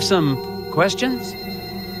 I have some questions.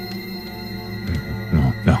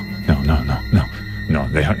 No,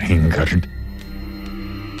 they are anchored.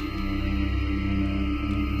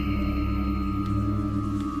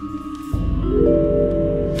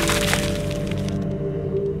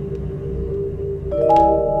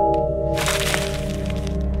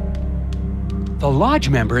 The lodge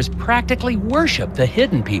members practically worship the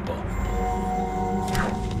hidden people.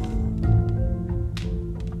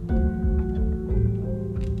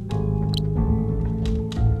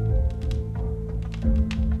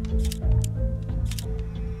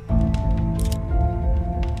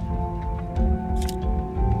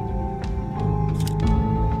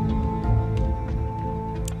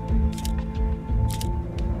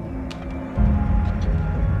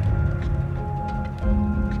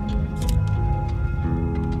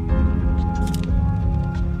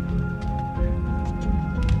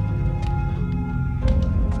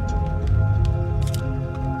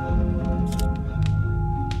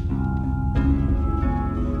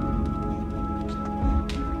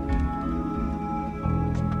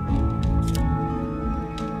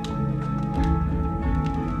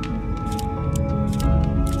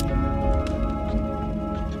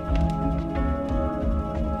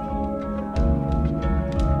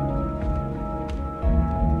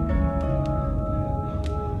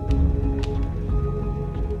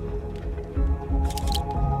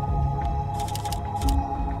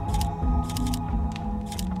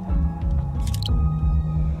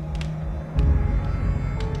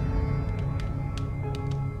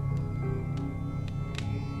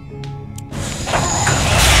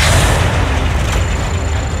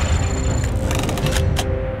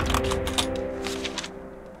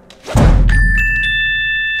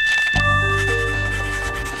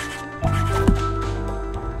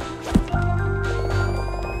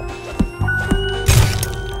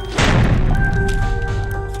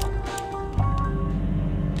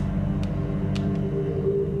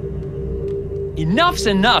 Enough's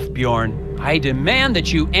enough, Bjorn. I demand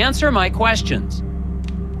that you answer my questions.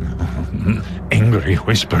 Angry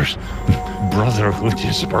whispers. Brotherhood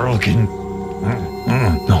is broken.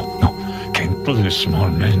 No. Can't lose small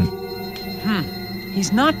men.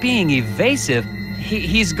 He's not being evasive.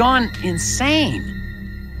 He's gone insane.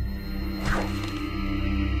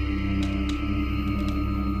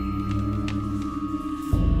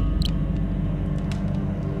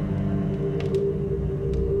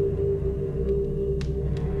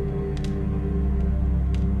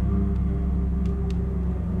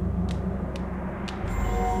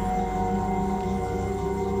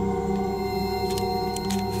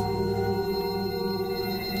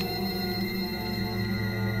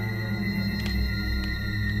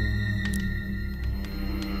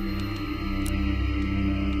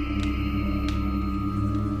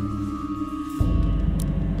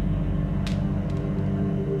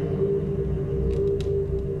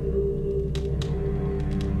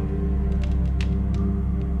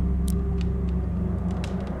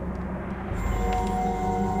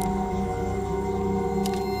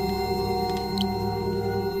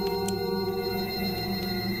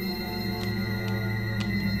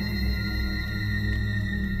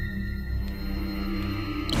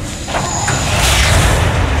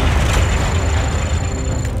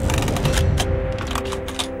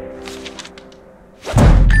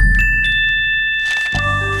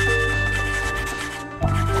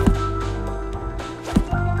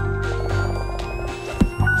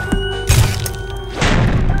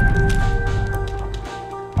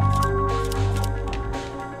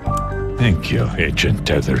 Thank you, Agent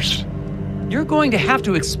Tethers. You're going to have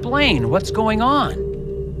to explain what's going on.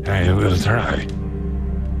 I will try.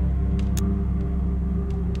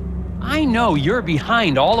 I know you're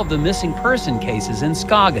behind all of the missing person cases in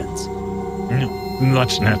Scoggins. No,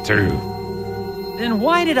 that's not true. Then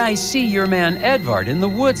why did I see your man Edvard in the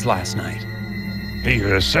woods last night? He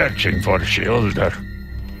was searching for Shoulder.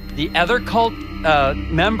 The other cult,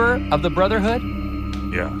 member of the Brotherhood?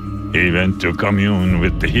 Yeah. He went to commune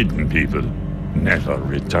with the hidden people. Never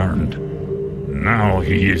returned. Now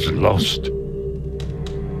he is lost.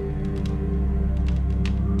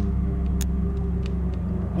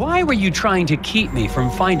 Why were you trying to keep me from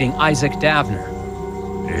finding Isaac Davner?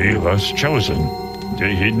 He was chosen. The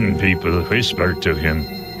hidden people whispered to him.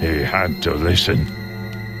 He had to listen.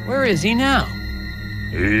 Where is he now?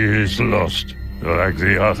 He is lost, like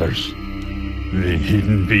the others. The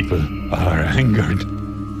hidden people are angered.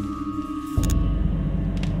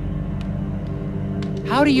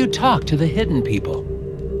 How do you talk to the hidden people?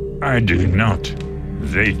 I do not.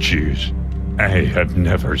 They choose. I have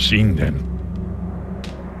never seen them.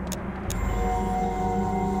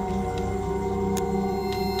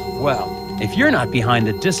 Well, if you're not behind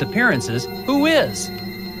the disappearances, who is?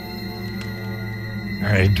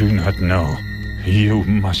 I do not know. You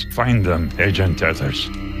must find them, Agent Tethers.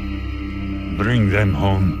 Bring them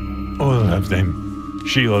home. All of them.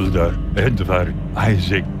 Shoulder, Edvard,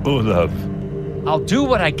 Isaac, Olaf. I'll do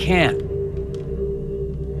what I can.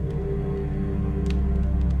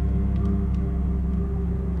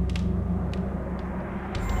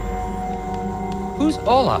 Who's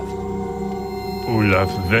Olaf? Olaf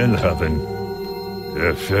Velhaven.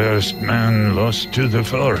 The first man lost to the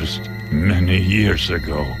forest many years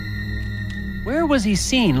ago. Where was he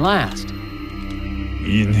seen last?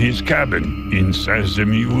 In his cabin in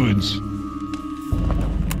Sesame Woods.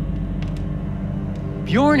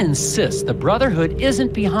 Bjorn insists the Brotherhood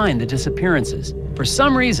isn't behind the disappearances. For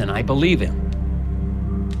some reason, I believe him.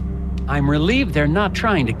 I'm relieved they're not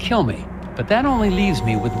trying to kill me, but that only leaves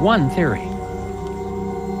me with one theory.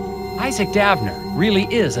 Isaac Davner really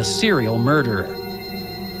is a serial murderer.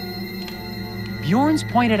 Bjorn's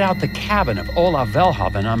pointed out the cabin of Olaf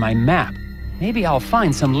Velhaven on my map. Maybe I'll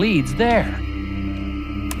find some leads there.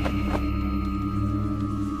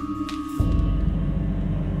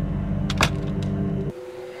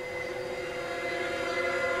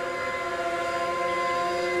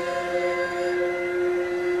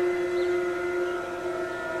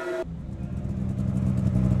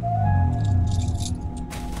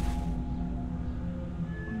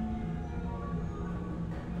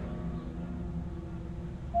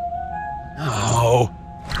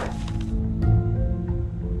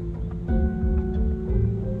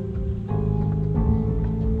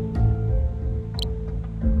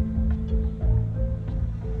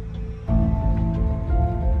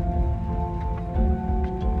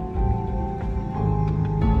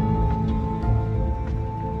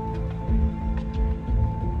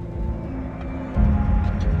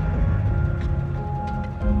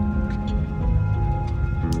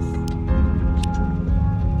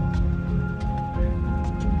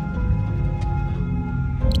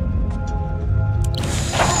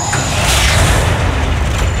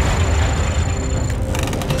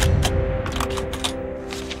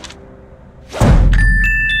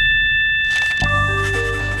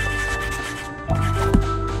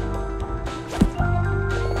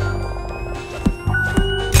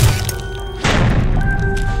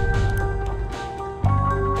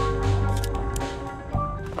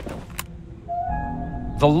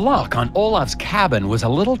 The lock on Olaf's cabin was a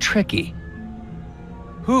little tricky.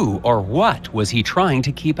 Who or what was he trying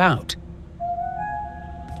to keep out?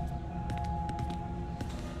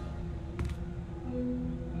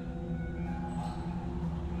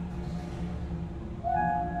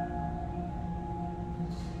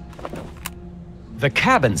 The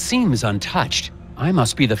cabin seems untouched. I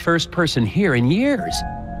must be the first person here in years.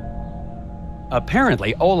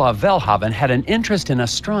 Apparently, Olaf Velhaven had an interest in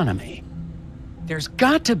astronomy. There's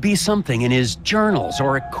got to be something in his journals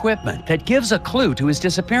or equipment that gives a clue to his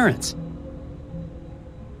disappearance.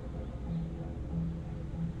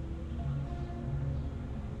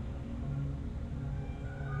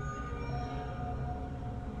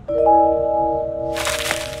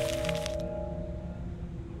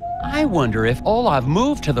 I wonder if Olaf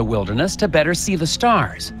moved to the wilderness to better see the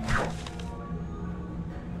stars.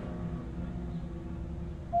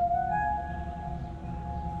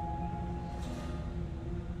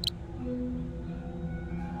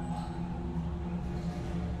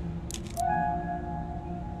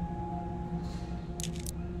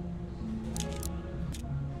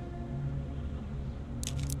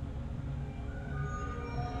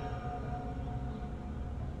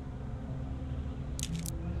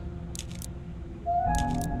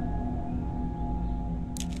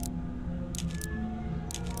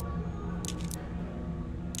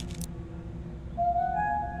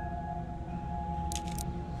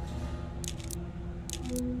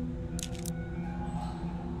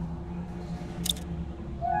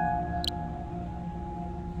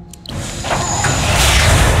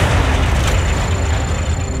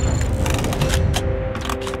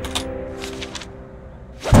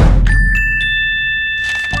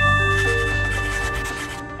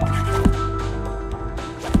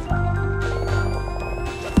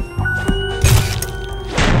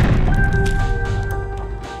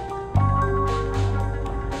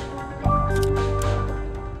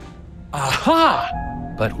 Aha!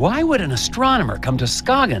 But why would an astronomer come to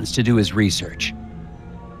Scoggins to do his research?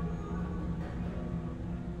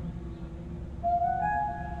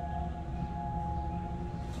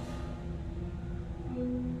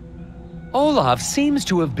 Olaf seems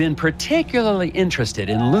to have been particularly interested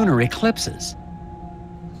in lunar eclipses.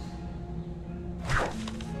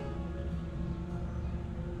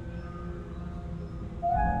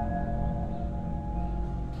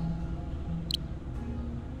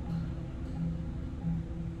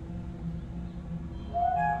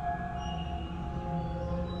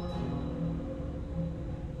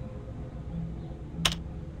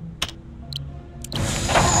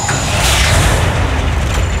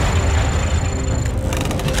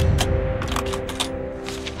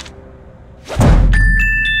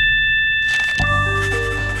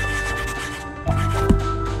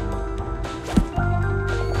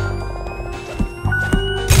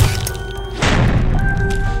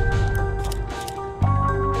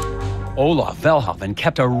 Olaf Velhaven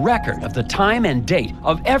kept a record of the time and date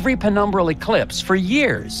of every penumbral eclipse for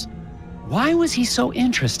years. Why was he so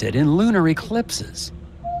interested in lunar eclipses?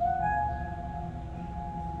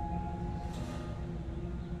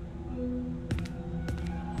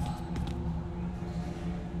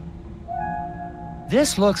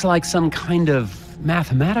 This looks like some kind of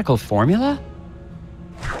mathematical formula?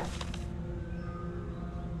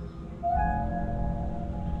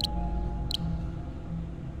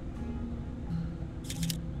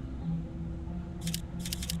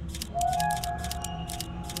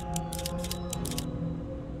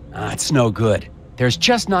 It's no good. There's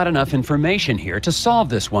just not enough information here to solve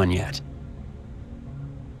this one yet.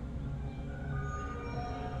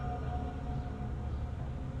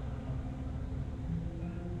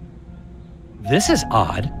 This is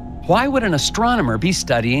odd. Why would an astronomer be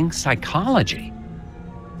studying psychology?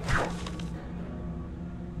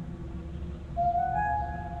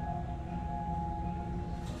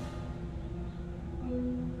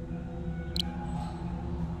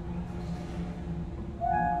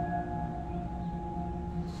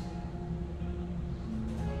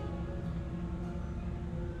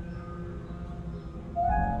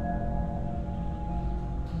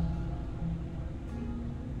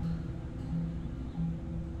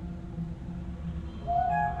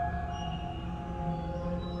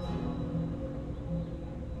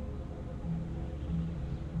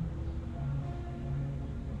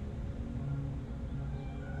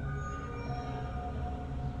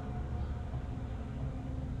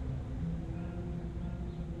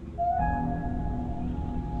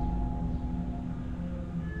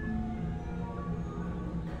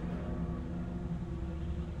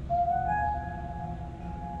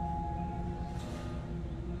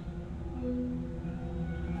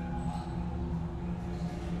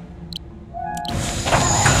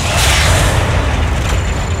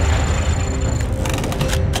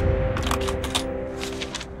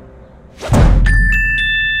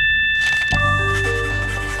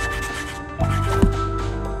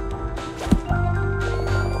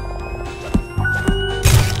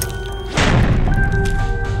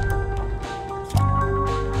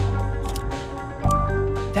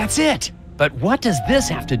 That's it! But what does this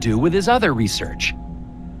have to do with his other research?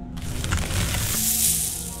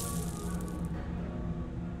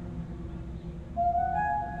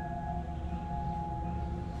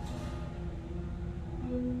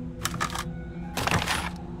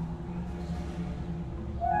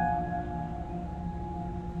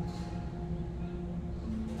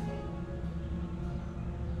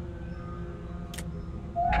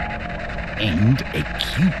 And a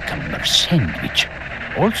cucumber sandwich.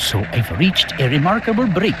 Also, I've reached a remarkable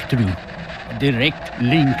breakthrough. Direct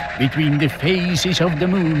link between the phases of the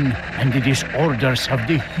moon and the disorders of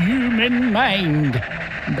the human mind.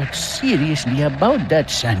 But seriously about that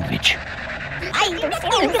sandwich.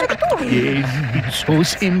 Yes, it's so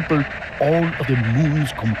simple. All of the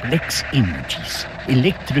moon's complex energies,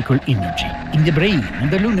 electrical energy in the brain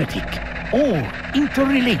and the lunatic, all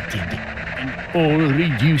interrelated. All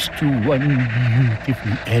reduced to one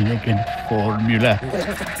beautifully elegant formula.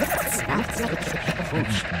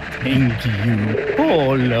 Thank you,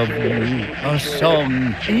 all of you. A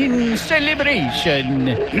song in celebration.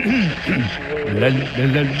 La la la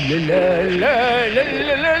la la la la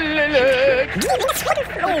la la la.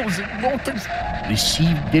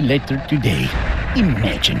 Received the letter today.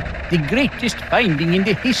 Imagine, the greatest finding in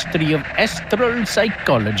the history of astral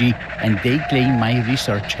psychology, and they claim my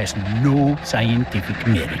research has no scientific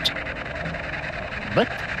merit. But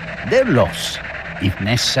their loss. If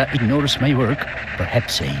NASA ignores my work,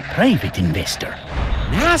 perhaps a private investor.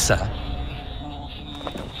 NASA?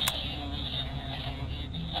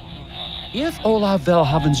 If Olav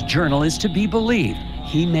Velhaven's journal is to be believed,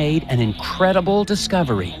 he made an incredible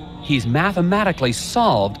discovery. He's mathematically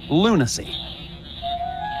solved lunacy.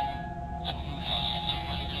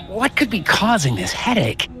 What could be causing this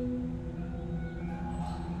headache?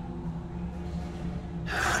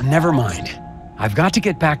 Never mind. I've got to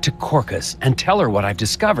get back to Korka's and tell her what I've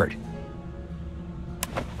discovered.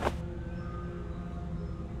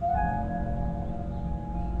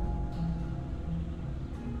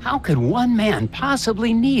 How could one man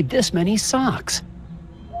possibly need this many socks?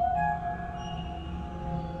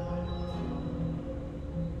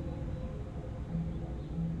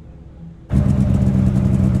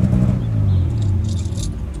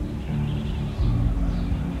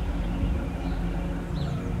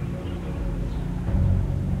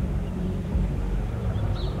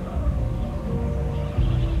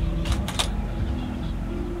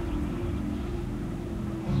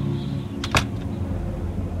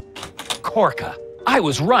 Korka, I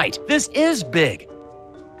was right. This is big.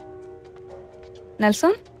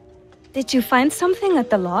 Nelson? Did you find something at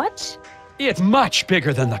the lodge? It's much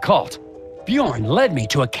bigger than the cult. Bjorn led me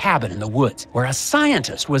to a cabin in the woods where a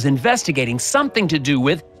scientist was investigating something to do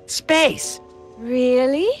with space.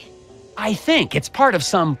 Really? I think it's part of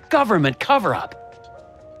some government cover-up.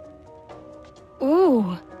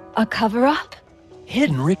 Ooh, a cover-up?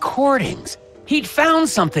 Hidden recordings. He'd found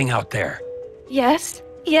something out there. Yes,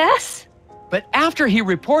 yes. But after he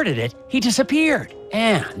reported it, he disappeared.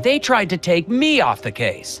 And they tried to take me off the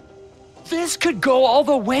case. This could go all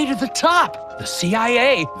the way to the top. The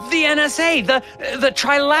CIA, the NSA, the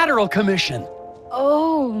Trilateral Commission.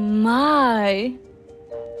 Oh my.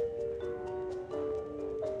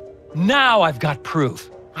 Now I've got proof.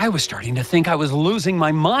 I was starting to think I was losing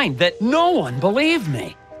my mind, that no one believed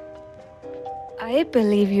me. I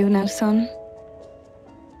believe you, Nelson.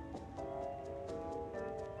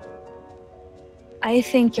 I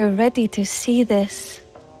think you're ready to see this.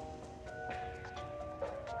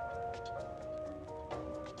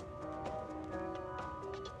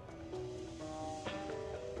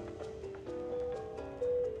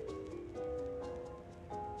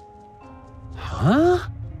 Huh?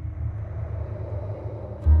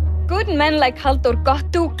 Good men like Halldór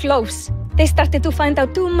got too close. They started to find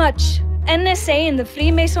out too much. NSA and the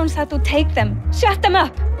Freemasons had to take them. Shut them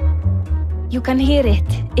up! You can hear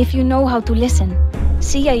it if you know how to listen.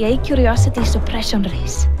 CIA curiosity suppression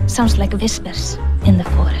rays. Sounds like whispers in the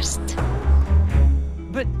forest.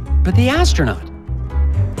 But the astronaut.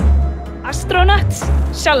 Astronauts?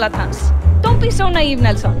 Charlatans. Don't be so naive,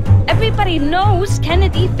 Nelson. Everybody knows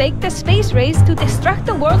Kennedy faked the space race to distract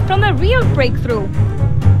the world from the real breakthrough.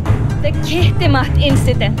 The Kittimat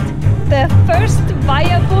incident. The first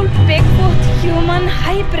viable Bigfoot-human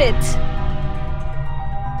hybrid.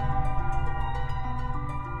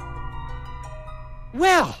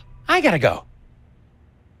 Well, I gotta go.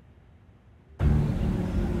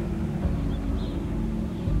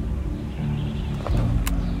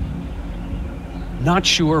 Not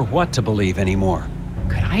sure what to believe anymore.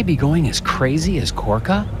 Could I be going as crazy as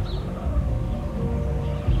Korka?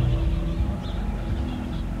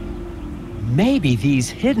 Maybe these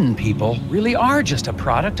hidden people really are just a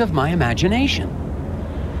product of my imagination.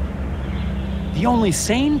 The only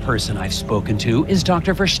sane person I've spoken to is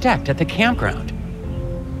Dr. Verstecht at the campground.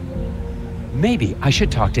 Maybe I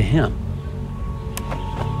should talk to him.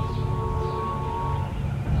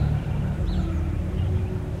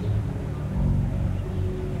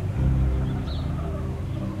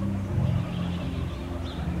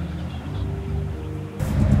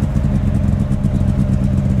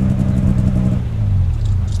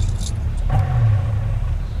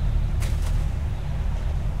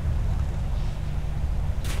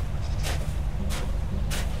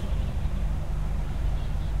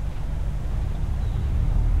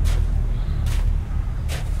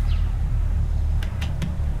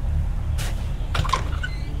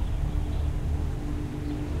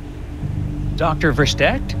 Dr.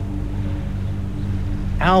 Verstecht?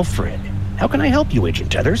 Alfred, how can I help you,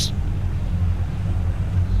 Agent Tethers?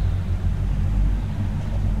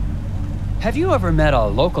 Have you ever met a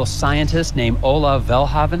local scientist named Olav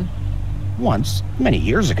Velhaven? Once, many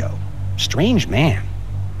years ago. Strange man.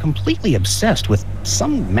 Completely obsessed with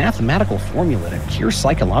some mathematical formula to cure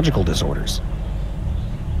psychological disorders.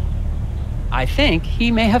 I think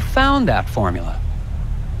he may have found that formula.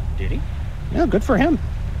 Did he? Yeah, good for him.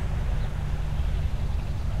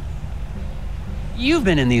 You've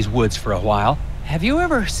been in these woods for a while. Have you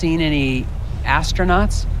ever seen any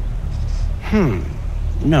astronauts?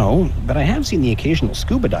 No, but I have seen the occasional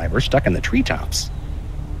scuba diver stuck in the treetops.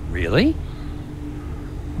 Really?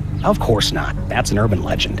 Of course not. That's an urban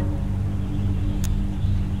legend.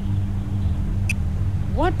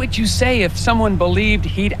 What would you say if someone believed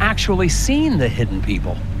he'd actually seen the hidden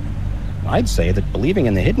people? I'd say that believing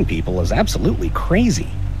in the hidden people is absolutely crazy.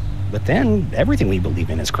 But then, everything we believe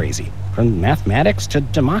in is crazy, from mathematics to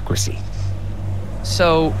democracy.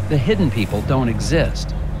 So, the hidden people don't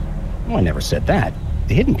exist? Well, I never said that.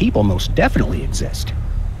 The hidden people most definitely exist.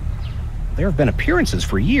 There have been appearances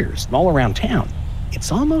for years, all around town. It's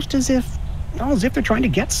almost as if they're trying to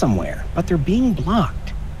get somewhere, but they're being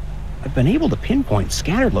blocked. I've been able to pinpoint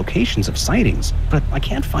scattered locations of sightings, but I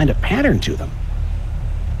can't find a pattern to them.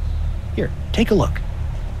 Here, take a look.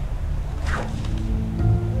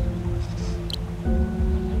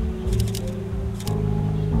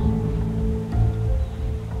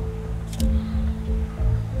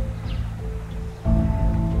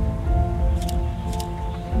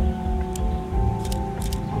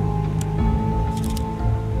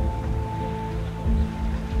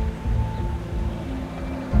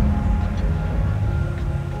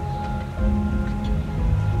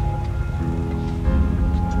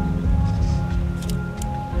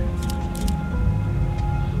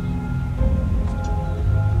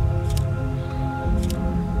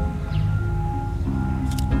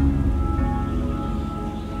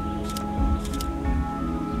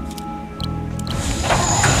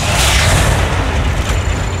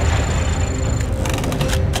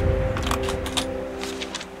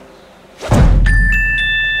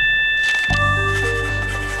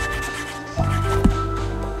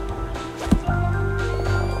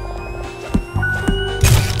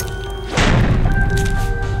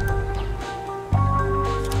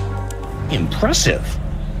 Impressive.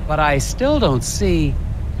 But I still don't see...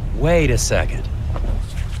 Wait a second.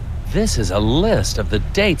 This is a list of the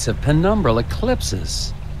dates of penumbral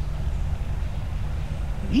eclipses.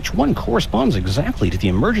 Each one corresponds exactly to the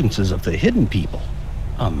emergences of the hidden people.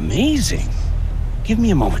 Amazing. Give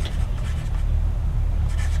me a moment.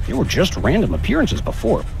 They were just random appearances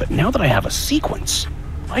before, but now that I have a sequence,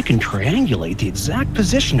 I can triangulate the exact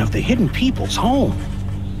position of the hidden people's home.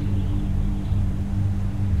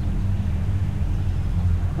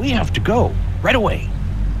 We have to go, right away.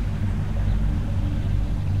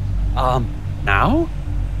 Now?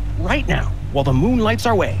 Right now, while the moon lights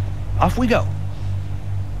our way. Off we go.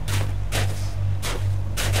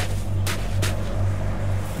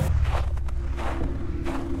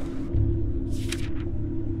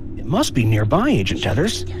 It must be nearby, Agent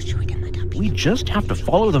Tethers. We just have to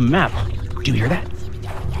follow the map. Do you hear that?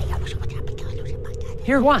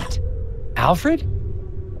 Hear what? Alfred?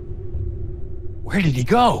 Where did he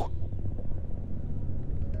go?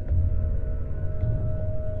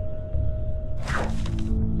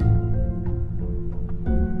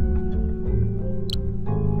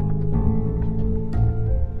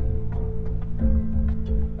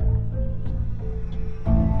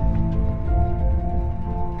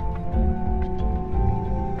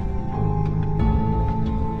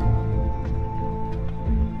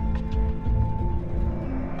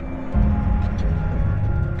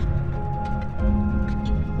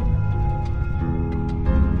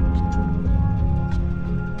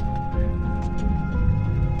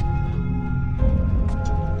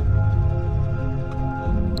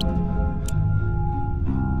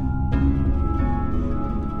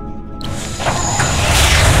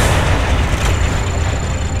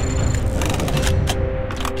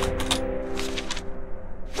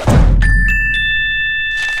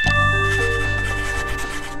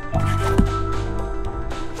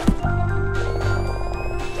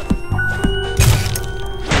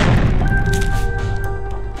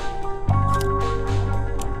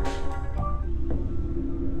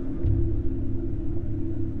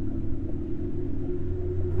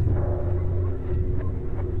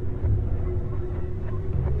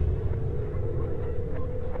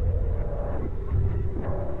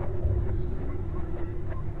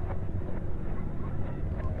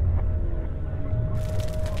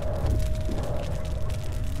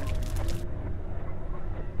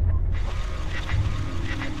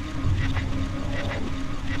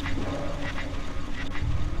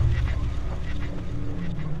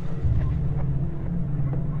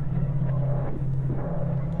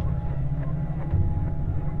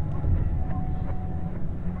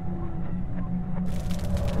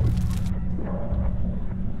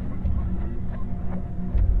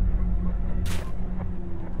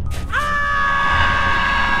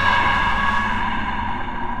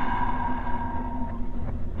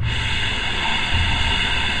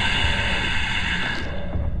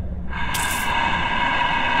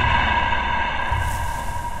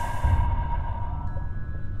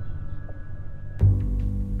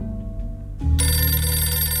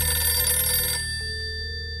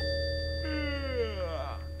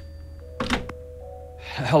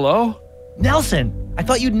 Hello? Nelson, I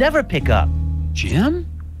thought you'd never pick up. Jim?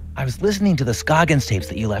 I was listening to the Scoggins tapes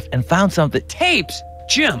that you left and found something. Tapes?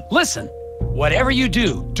 Jim, listen. Whatever you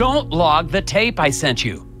do, don't log the tape I sent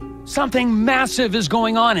you. Something massive is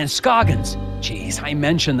going on in Scoggins. Geez, I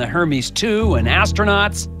mentioned the Hermes 2 and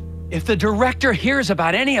astronauts. If the director hears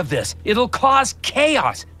about any of this, it'll cause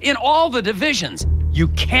chaos in all the divisions. You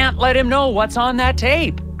can't let him know what's on that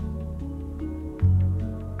tape.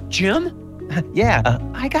 Jim? Yeah,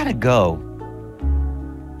 I gotta go.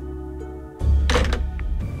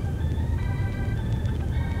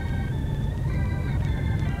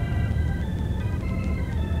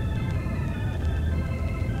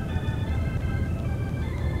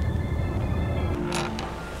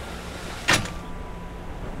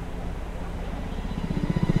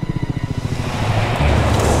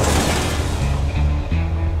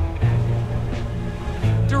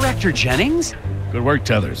 Director Jennings? Good work,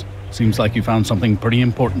 Tethers. Seems like you found something pretty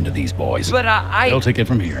important to these boys. But They'll take it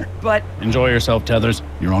from here. But... Enjoy yourself, Tethers.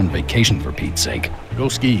 You're on vacation, for Pete's sake. Go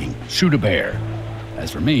skiing. Shoot a bear.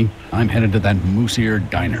 As for me, I'm headed to that Moose Ear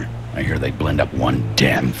Diner. I hear they blend up one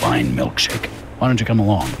damn fine milkshake. Why don't you come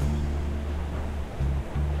along?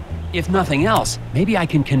 If nothing else, maybe I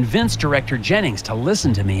can convince Director Jennings to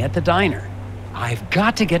listen to me at the diner. I've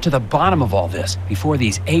got to get to the bottom of all this before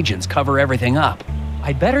these agents cover everything up.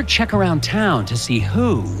 I'd better check around town to see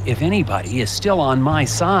who, if anybody, is still on my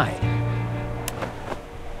side.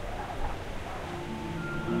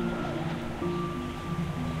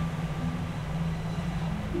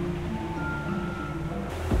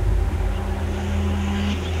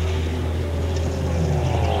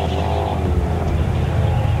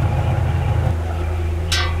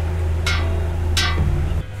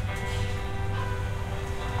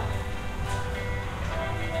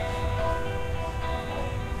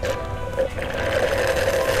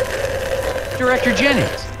 Director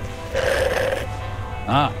Jennings.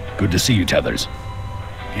 Ah, good to see you, Tethers.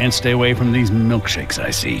 Can't stay away from these milkshakes,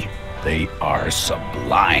 I see. They are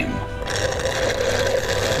sublime.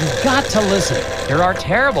 You've got to listen. There are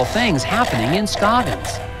terrible things happening in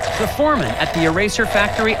Scoggins. The foreman at the eraser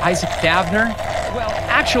factory, Isaac Davner, well,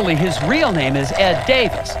 actually his real name is Ed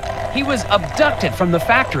Davis. He was abducted from the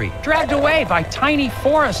factory, dragged away by tiny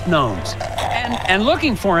forest gnomes. And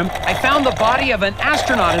looking for him, I found the body of an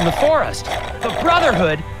astronaut in the forest. The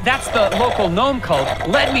Brotherhood, that's the local gnome cult,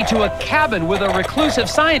 led me to a cabin with a reclusive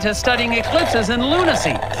scientist studying eclipses and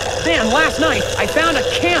lunacy. Then, last night, I found a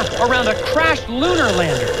camp around a crashed lunar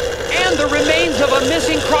lander and the remains of a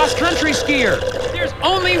missing cross-country skier. There's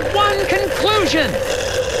only one conclusion.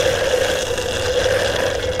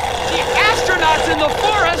 The astronauts in the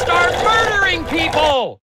forest are murdering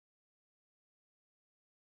people!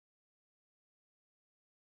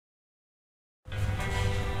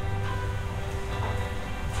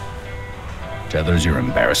 Tethers, you're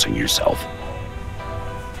embarrassing yourself.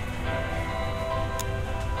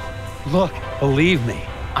 Look, believe me,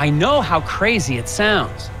 I know how crazy it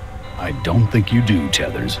sounds. I don't think you do,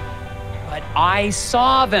 Tethers. But I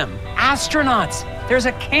saw them. Astronauts. There's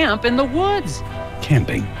a camp in the woods.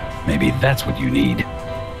 Camping. Maybe that's what you need.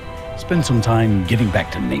 Spend some time getting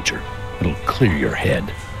back to nature. It'll clear your head.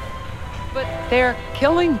 But they're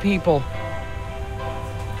killing people.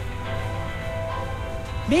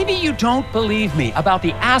 Maybe you don't believe me about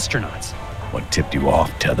the astronauts. What tipped you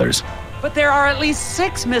off, Tethers? But there are at least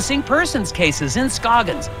 6 missing persons cases in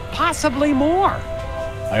Scoggins, possibly more.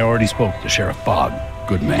 I already spoke to Sheriff Fogg.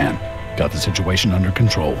 Good man. Got the situation under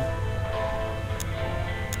control.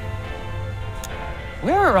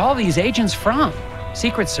 Where are all these agents from?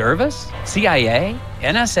 Secret Service? CIA?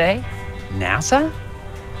 NSA? NASA?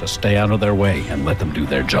 Just stay out of their way and let them do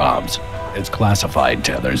their jobs. It's classified,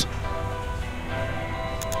 Tethers.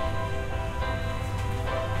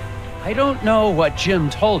 I don't know what Jim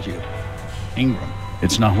told you. Ingram,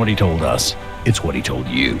 it's not what he told us. It's what he told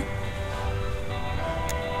you.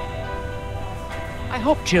 I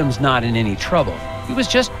hope Jim's not in any trouble. He was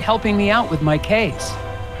just helping me out with my case.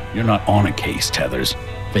 You're not on a case, Tethers.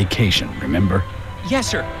 Vacation, remember? Yes,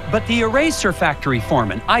 sir, but the eraser factory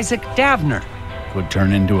foreman, Isaac Davner. Could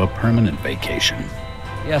turn into a permanent vacation.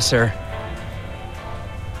 Yes, sir.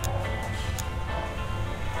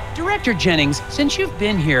 Director Jennings, since you've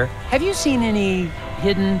been here, have you seen any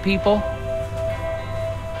hidden people?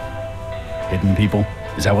 Hidden people?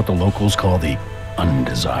 Is that what the locals call the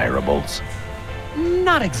undesirables?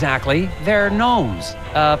 Not exactly. They're gnomes.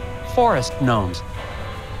 Forest gnomes.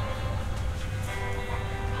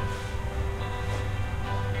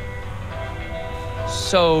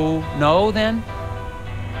 So, no, then?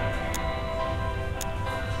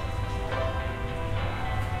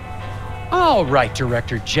 All right,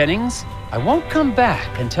 Director Jennings. I won't come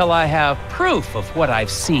back until I have proof of what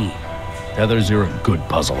I've seen. Tethers, you're a good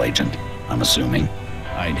puzzle agent, I'm assuming.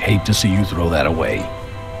 I'd hate to see you throw that away.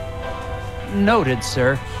 Noted,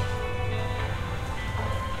 sir.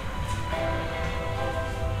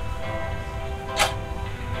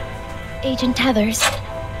 Agent Tethers,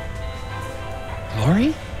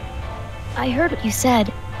 Glory? I heard what you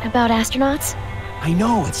said about astronauts. I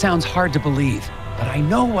know it sounds hard to believe, but I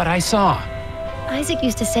know what I saw. Isaac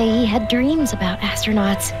used to say he had dreams about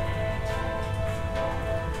astronauts.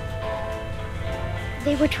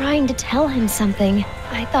 They were trying to tell him something.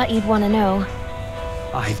 I thought you'd want to know.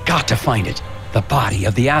 I've got to find it. The body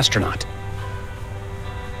of the astronaut.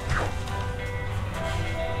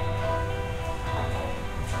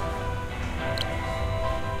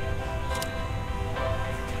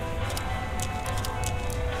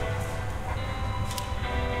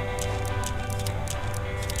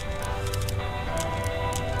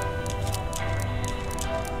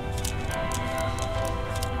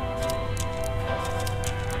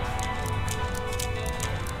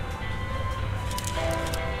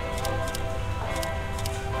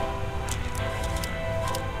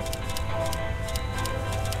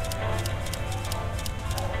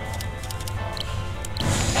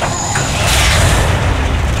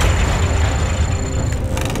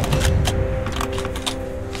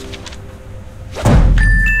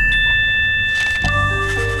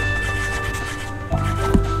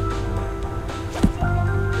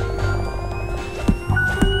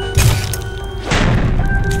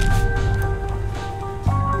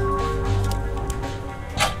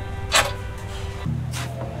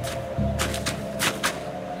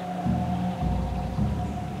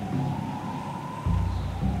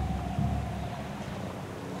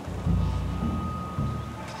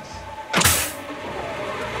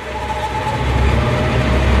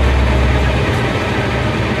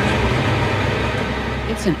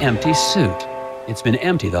 It's an empty suit. It's been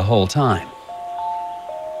empty the whole time.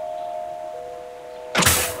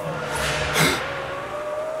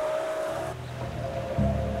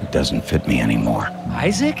 It doesn't fit me anymore.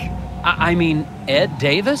 Isaac? I mean, Ed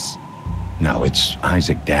Davis? No, it's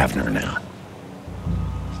Isaac Davner now.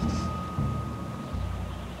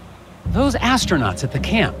 Those astronauts at the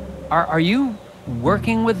camp, are you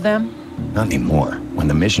working with them? Not anymore. When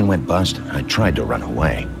the mission went bust, I tried to run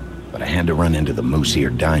away. But I had to run into the Moose Ear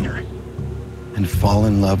Diner and fall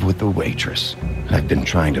in love with the waitress. I've been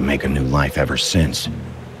trying to make a new life ever since.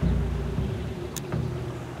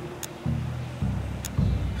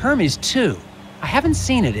 Hermes 2. I haven't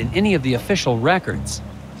seen it in any of the official records.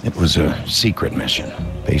 It was a secret mission,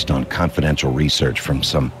 based on confidential research from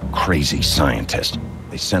some crazy scientist.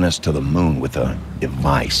 They sent us to the moon with a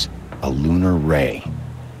device, a lunar ray.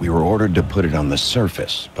 We were ordered to put it on the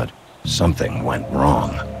surface, but something went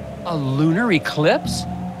wrong. A lunar eclipse?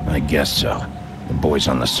 I guess so. The boys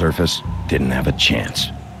on the surface didn't have a chance.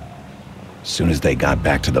 As soon as they got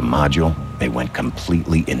back to the module, they went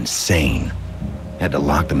completely insane. Had to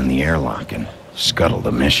lock them in the airlock and scuttle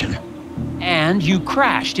the mission. And you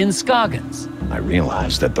crashed in Scoggins. I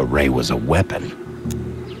realized that the ray was a weapon.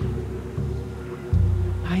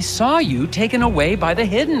 I saw you taken away by the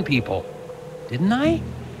hidden people, didn't I?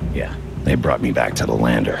 Yeah, they brought me back to the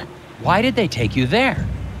lander. Why did they take you there?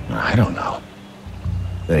 I don't know.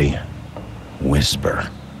 They whisper,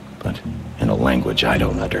 but in a language I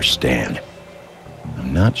don't understand.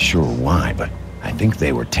 I'm not sure why, but I think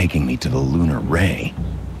they were taking me to the lunar ray.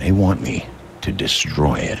 They want me to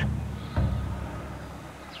destroy it.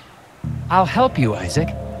 I'll help you, Isaac.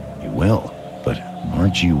 You will, but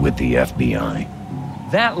aren't you with the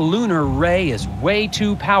FBI? That lunar ray is way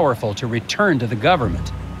too powerful to return to the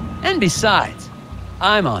government. And besides,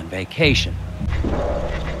 I'm on vacation.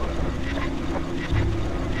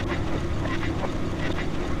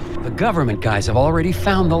 The government guys have already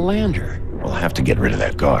found the lander. We'll have to get rid of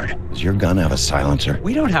that guard. Does your gun have a silencer?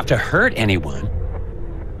 We don't have to hurt anyone.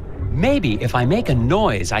 Maybe if I make a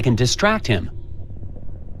noise, I can distract him.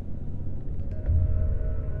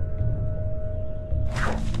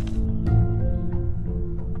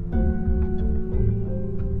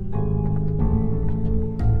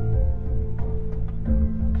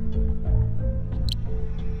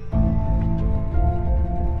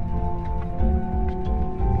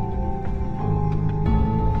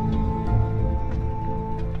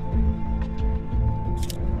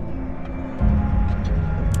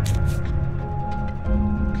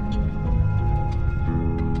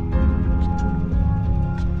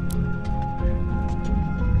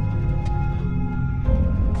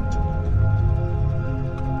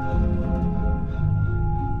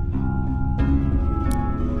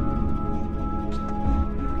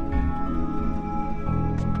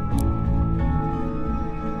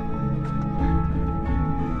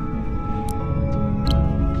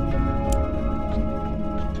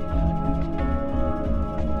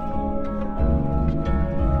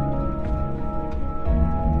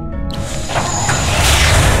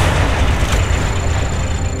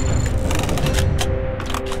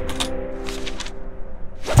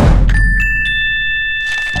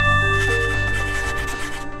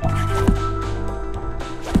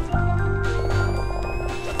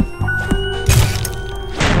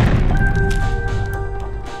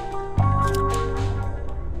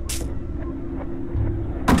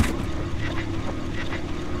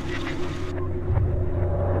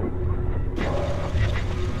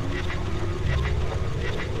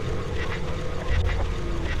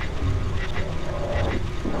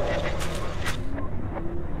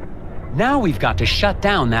 Now we've got to shut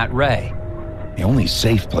down that ray. The only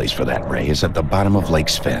safe place for that ray is at the bottom of Lake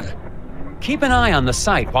Sven. Keep an eye on the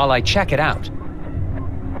site while I check it out.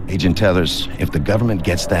 Agent Tethers, if the government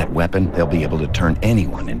gets that weapon, they'll be able to turn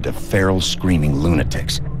anyone into feral, screaming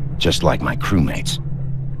lunatics, just like my crewmates.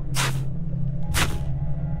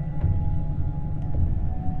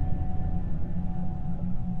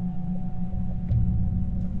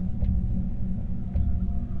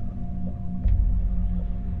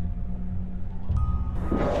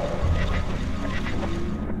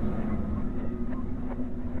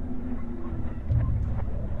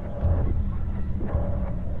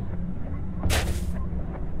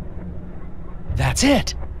 That's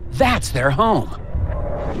it! That's their home!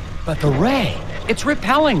 But the ray, it's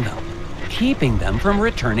repelling them, keeping them from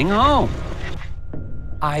returning home.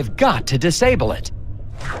 I've got to disable it.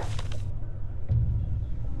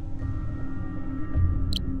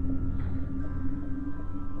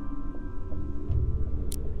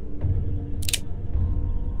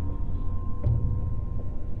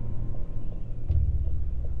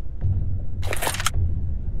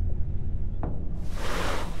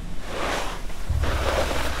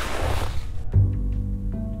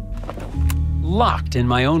 Locked in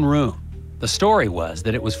my own room. The story was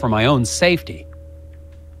that it was for my own safety.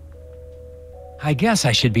 I guess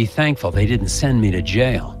I should be thankful they didn't send me to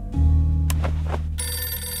jail.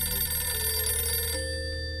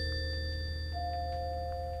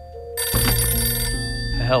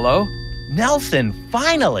 Hello? Nelson,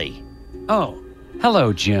 finally! Oh,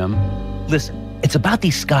 hello, Jim. Listen, it's about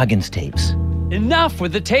these Scoggins tapes. Enough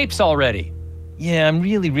with the tapes already! Yeah, I'm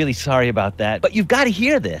really sorry about that, but you've got to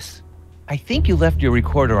hear this. I think you left your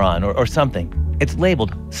recorder on or something. It's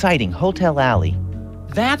labeled Sighting Hotel Alley.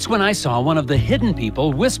 That's when I saw one of the hidden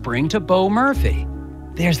people whispering to Bo Murphy.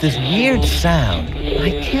 There's this weird sound.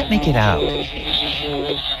 I can't make it out. Wait,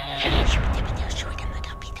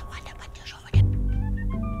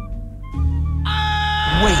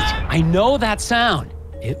 I know that sound.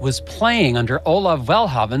 It was playing under Olav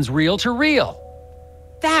Velhaven's reel-to-reel.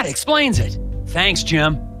 That explains it. Thanks,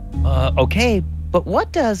 Jim. Okay, but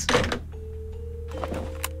what does...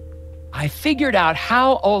 I figured out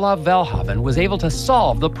how Olav Velhaven was able to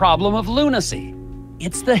solve the problem of lunacy.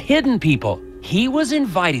 It's the hidden people. He was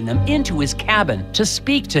inviting them into his cabin to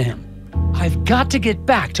speak to him. I've got to get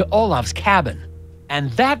back to Olav's cabin.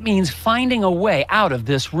 And that means finding a way out of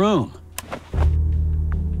this room.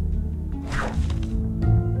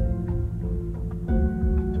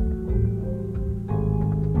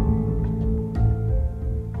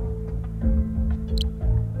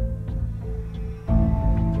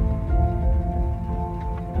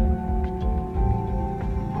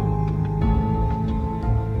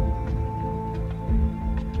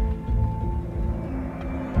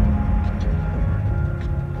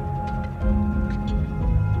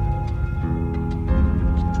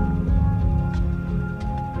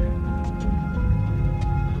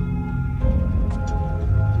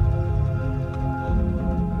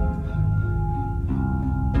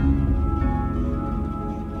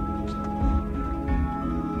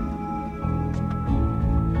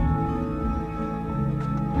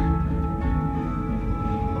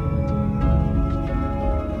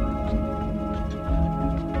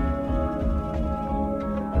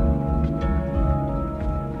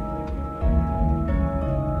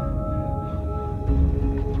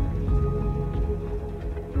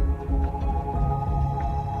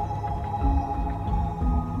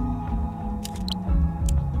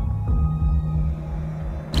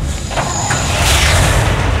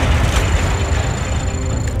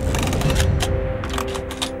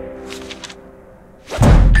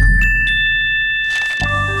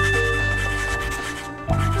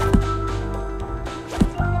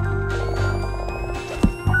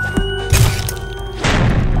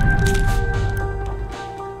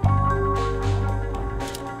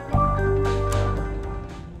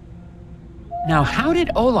 Now, how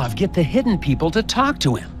did Olav get the hidden people to talk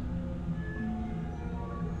to him?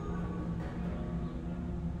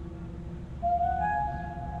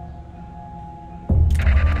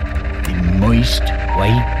 The moist,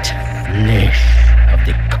 white flesh of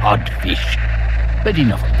the codfish. But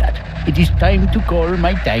enough of that. It is time to call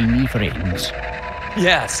my tiny friends.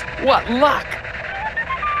 Yes, what luck!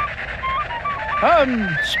 Come,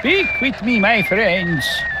 speak with me, my friends.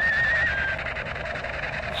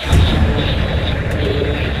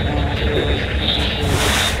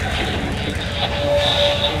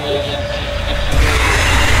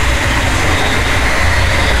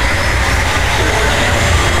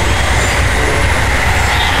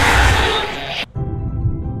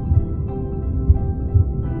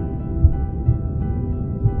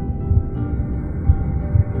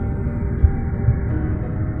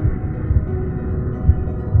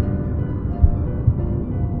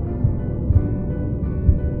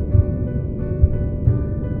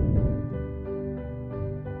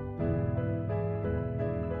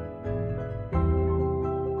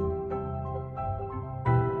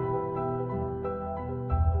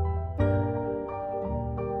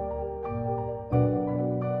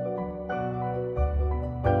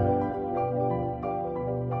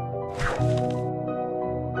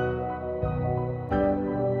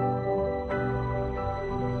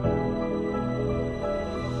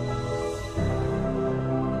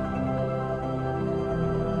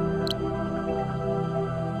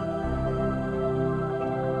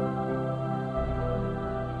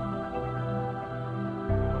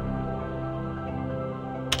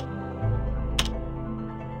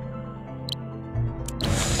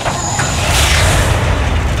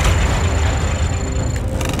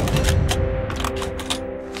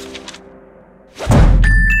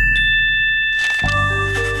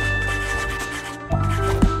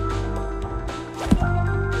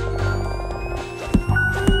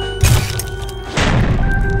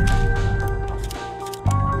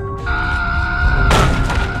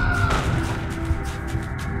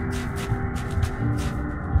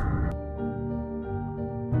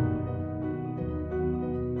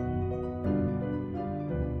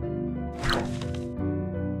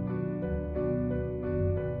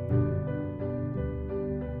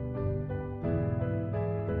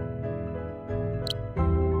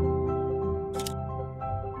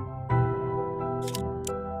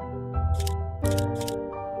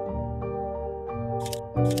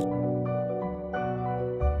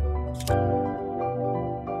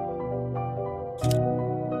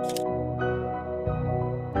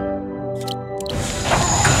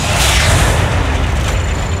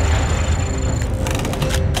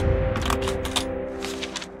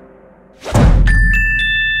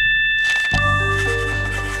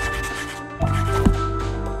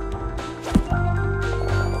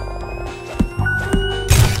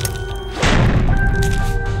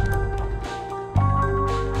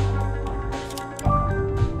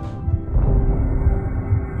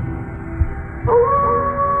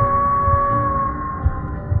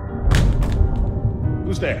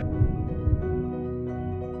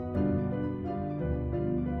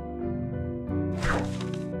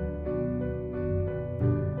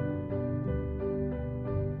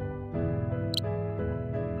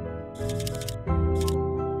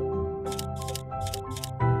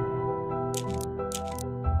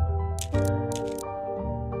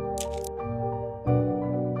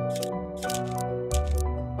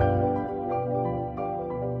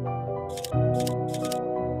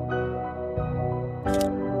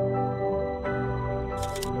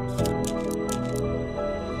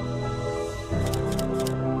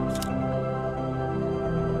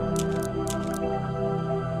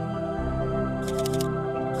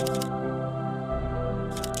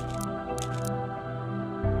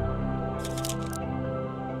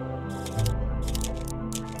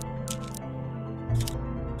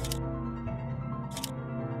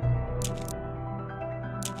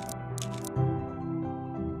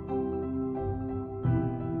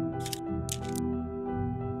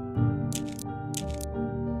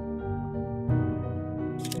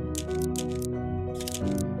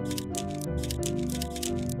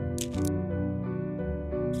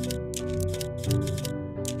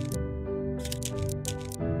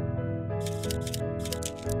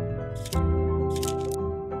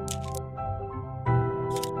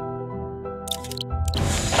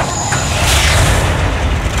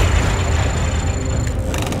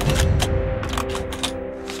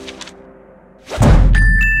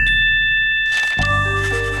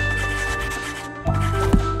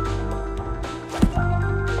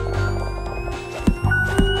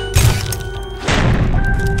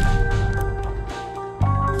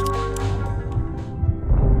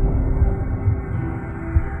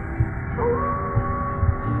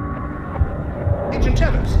 Agent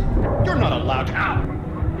Tethers, you're not allowed out.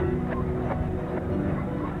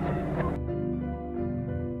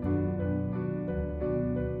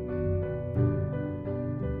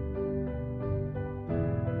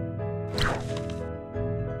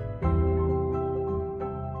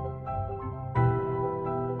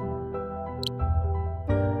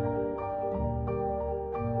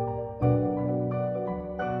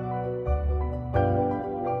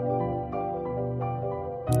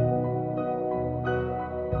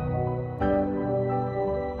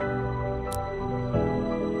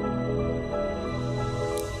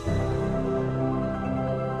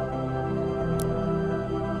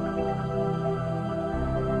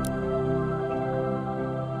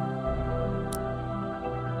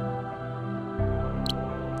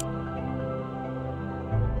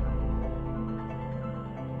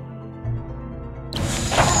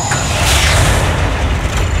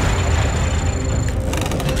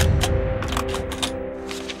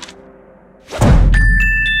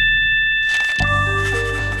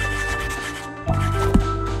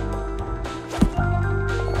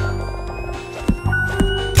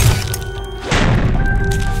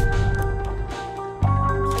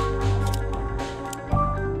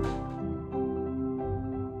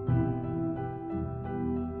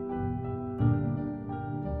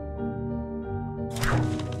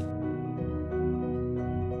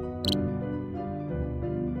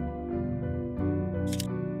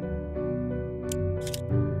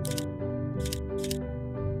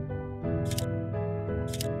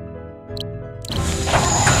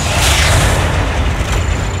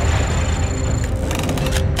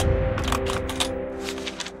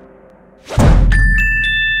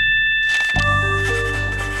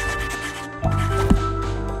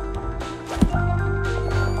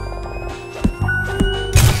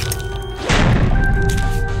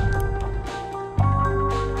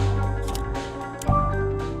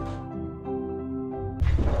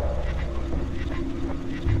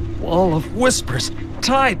 Wall of whispers,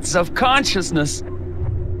 tides of consciousness.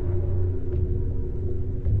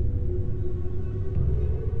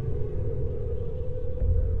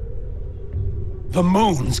 The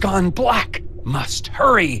moon's gone black. Must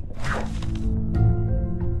hurry.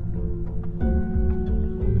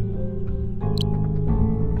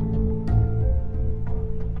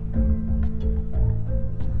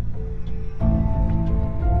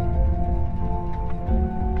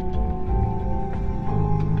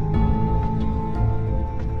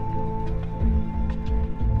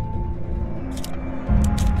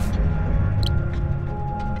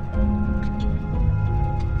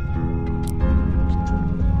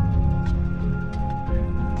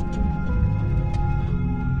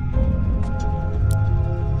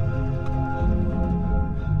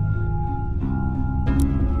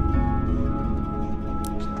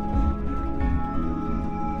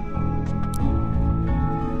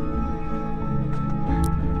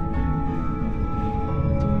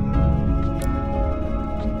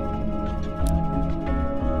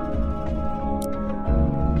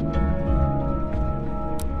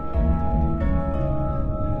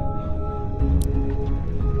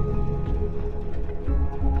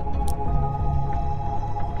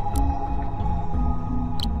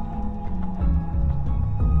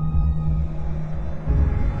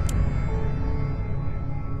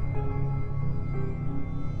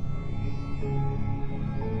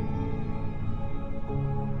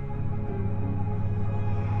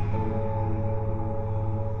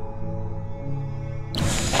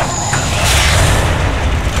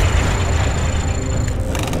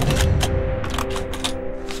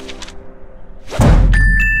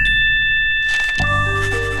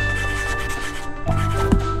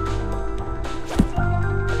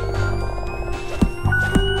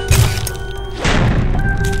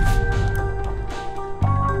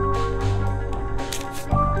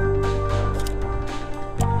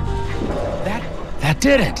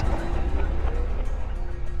 Did it!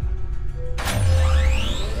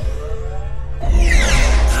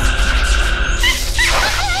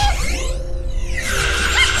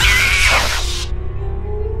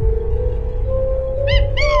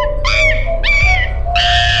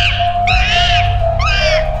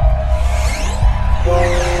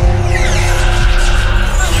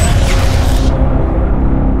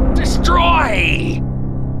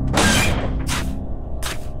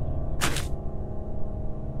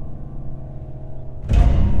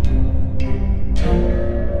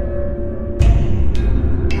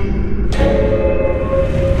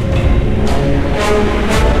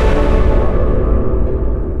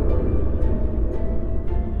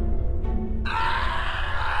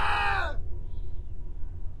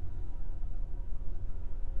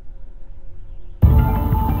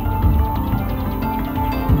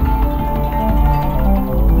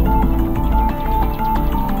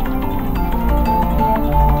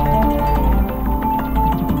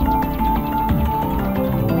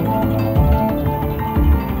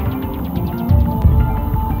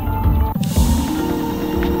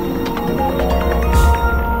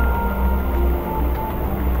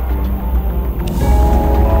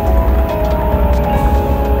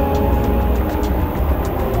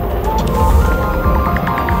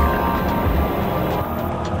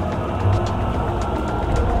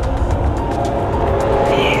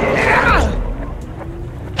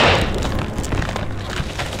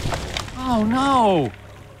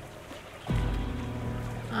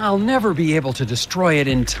 I'll never be able to destroy it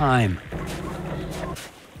in time.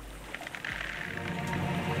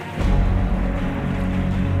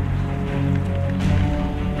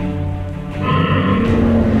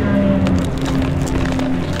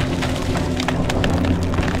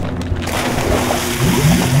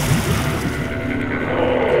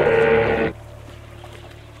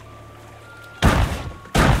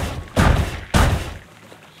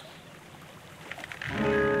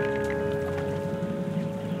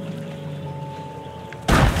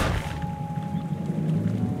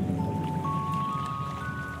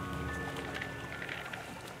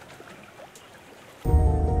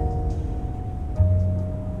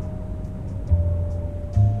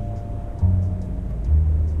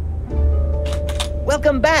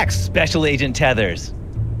 Welcome back, Special Agent Tethers.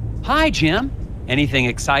 Hi, Jim. Anything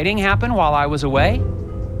exciting happen while I was away?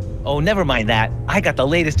 Oh, never mind that. I got the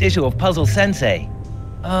latest issue of Puzzle Sensei.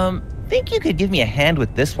 Think you could give me a hand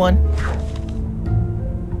with this one?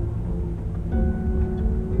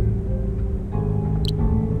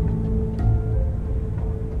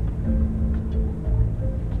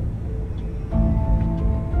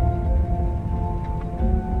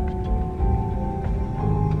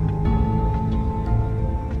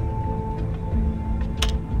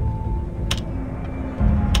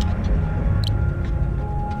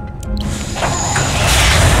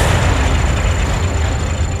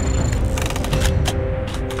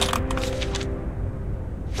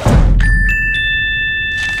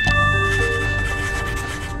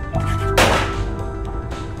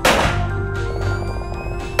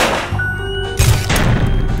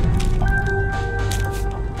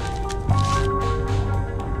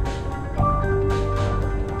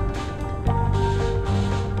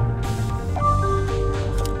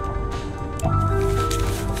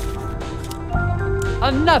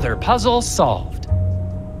 Another puzzle solved.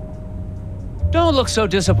 Don't look so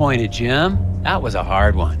disappointed, Jim. That was a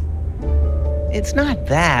hard one. It's not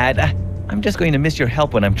that. I'm just going to miss your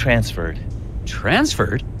help when I'm transferred.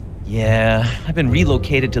 Transferred? Yeah, I've been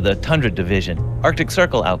relocated to the Tundra Division, Arctic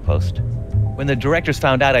Circle outpost. When the directors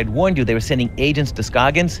found out I'd warned you they were sending agents to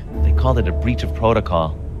Scoggins, they called it a breach of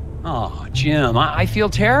protocol. Oh, Jim, I feel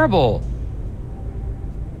terrible.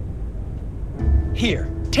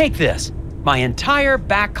 Here, take this. My entire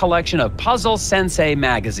back collection of Puzzle Sensei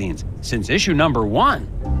magazines since issue number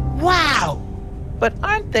 1. Wow! But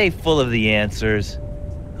aren't they full of the answers?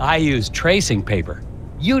 I use tracing paper.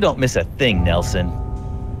 You don't miss a thing, Nelson.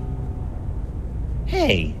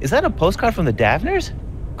 Hey, is that a postcard from the Davners?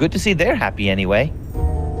 Good to see they're happy anyway.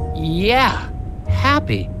 Yeah,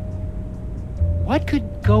 happy. What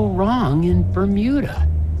could go wrong in Bermuda?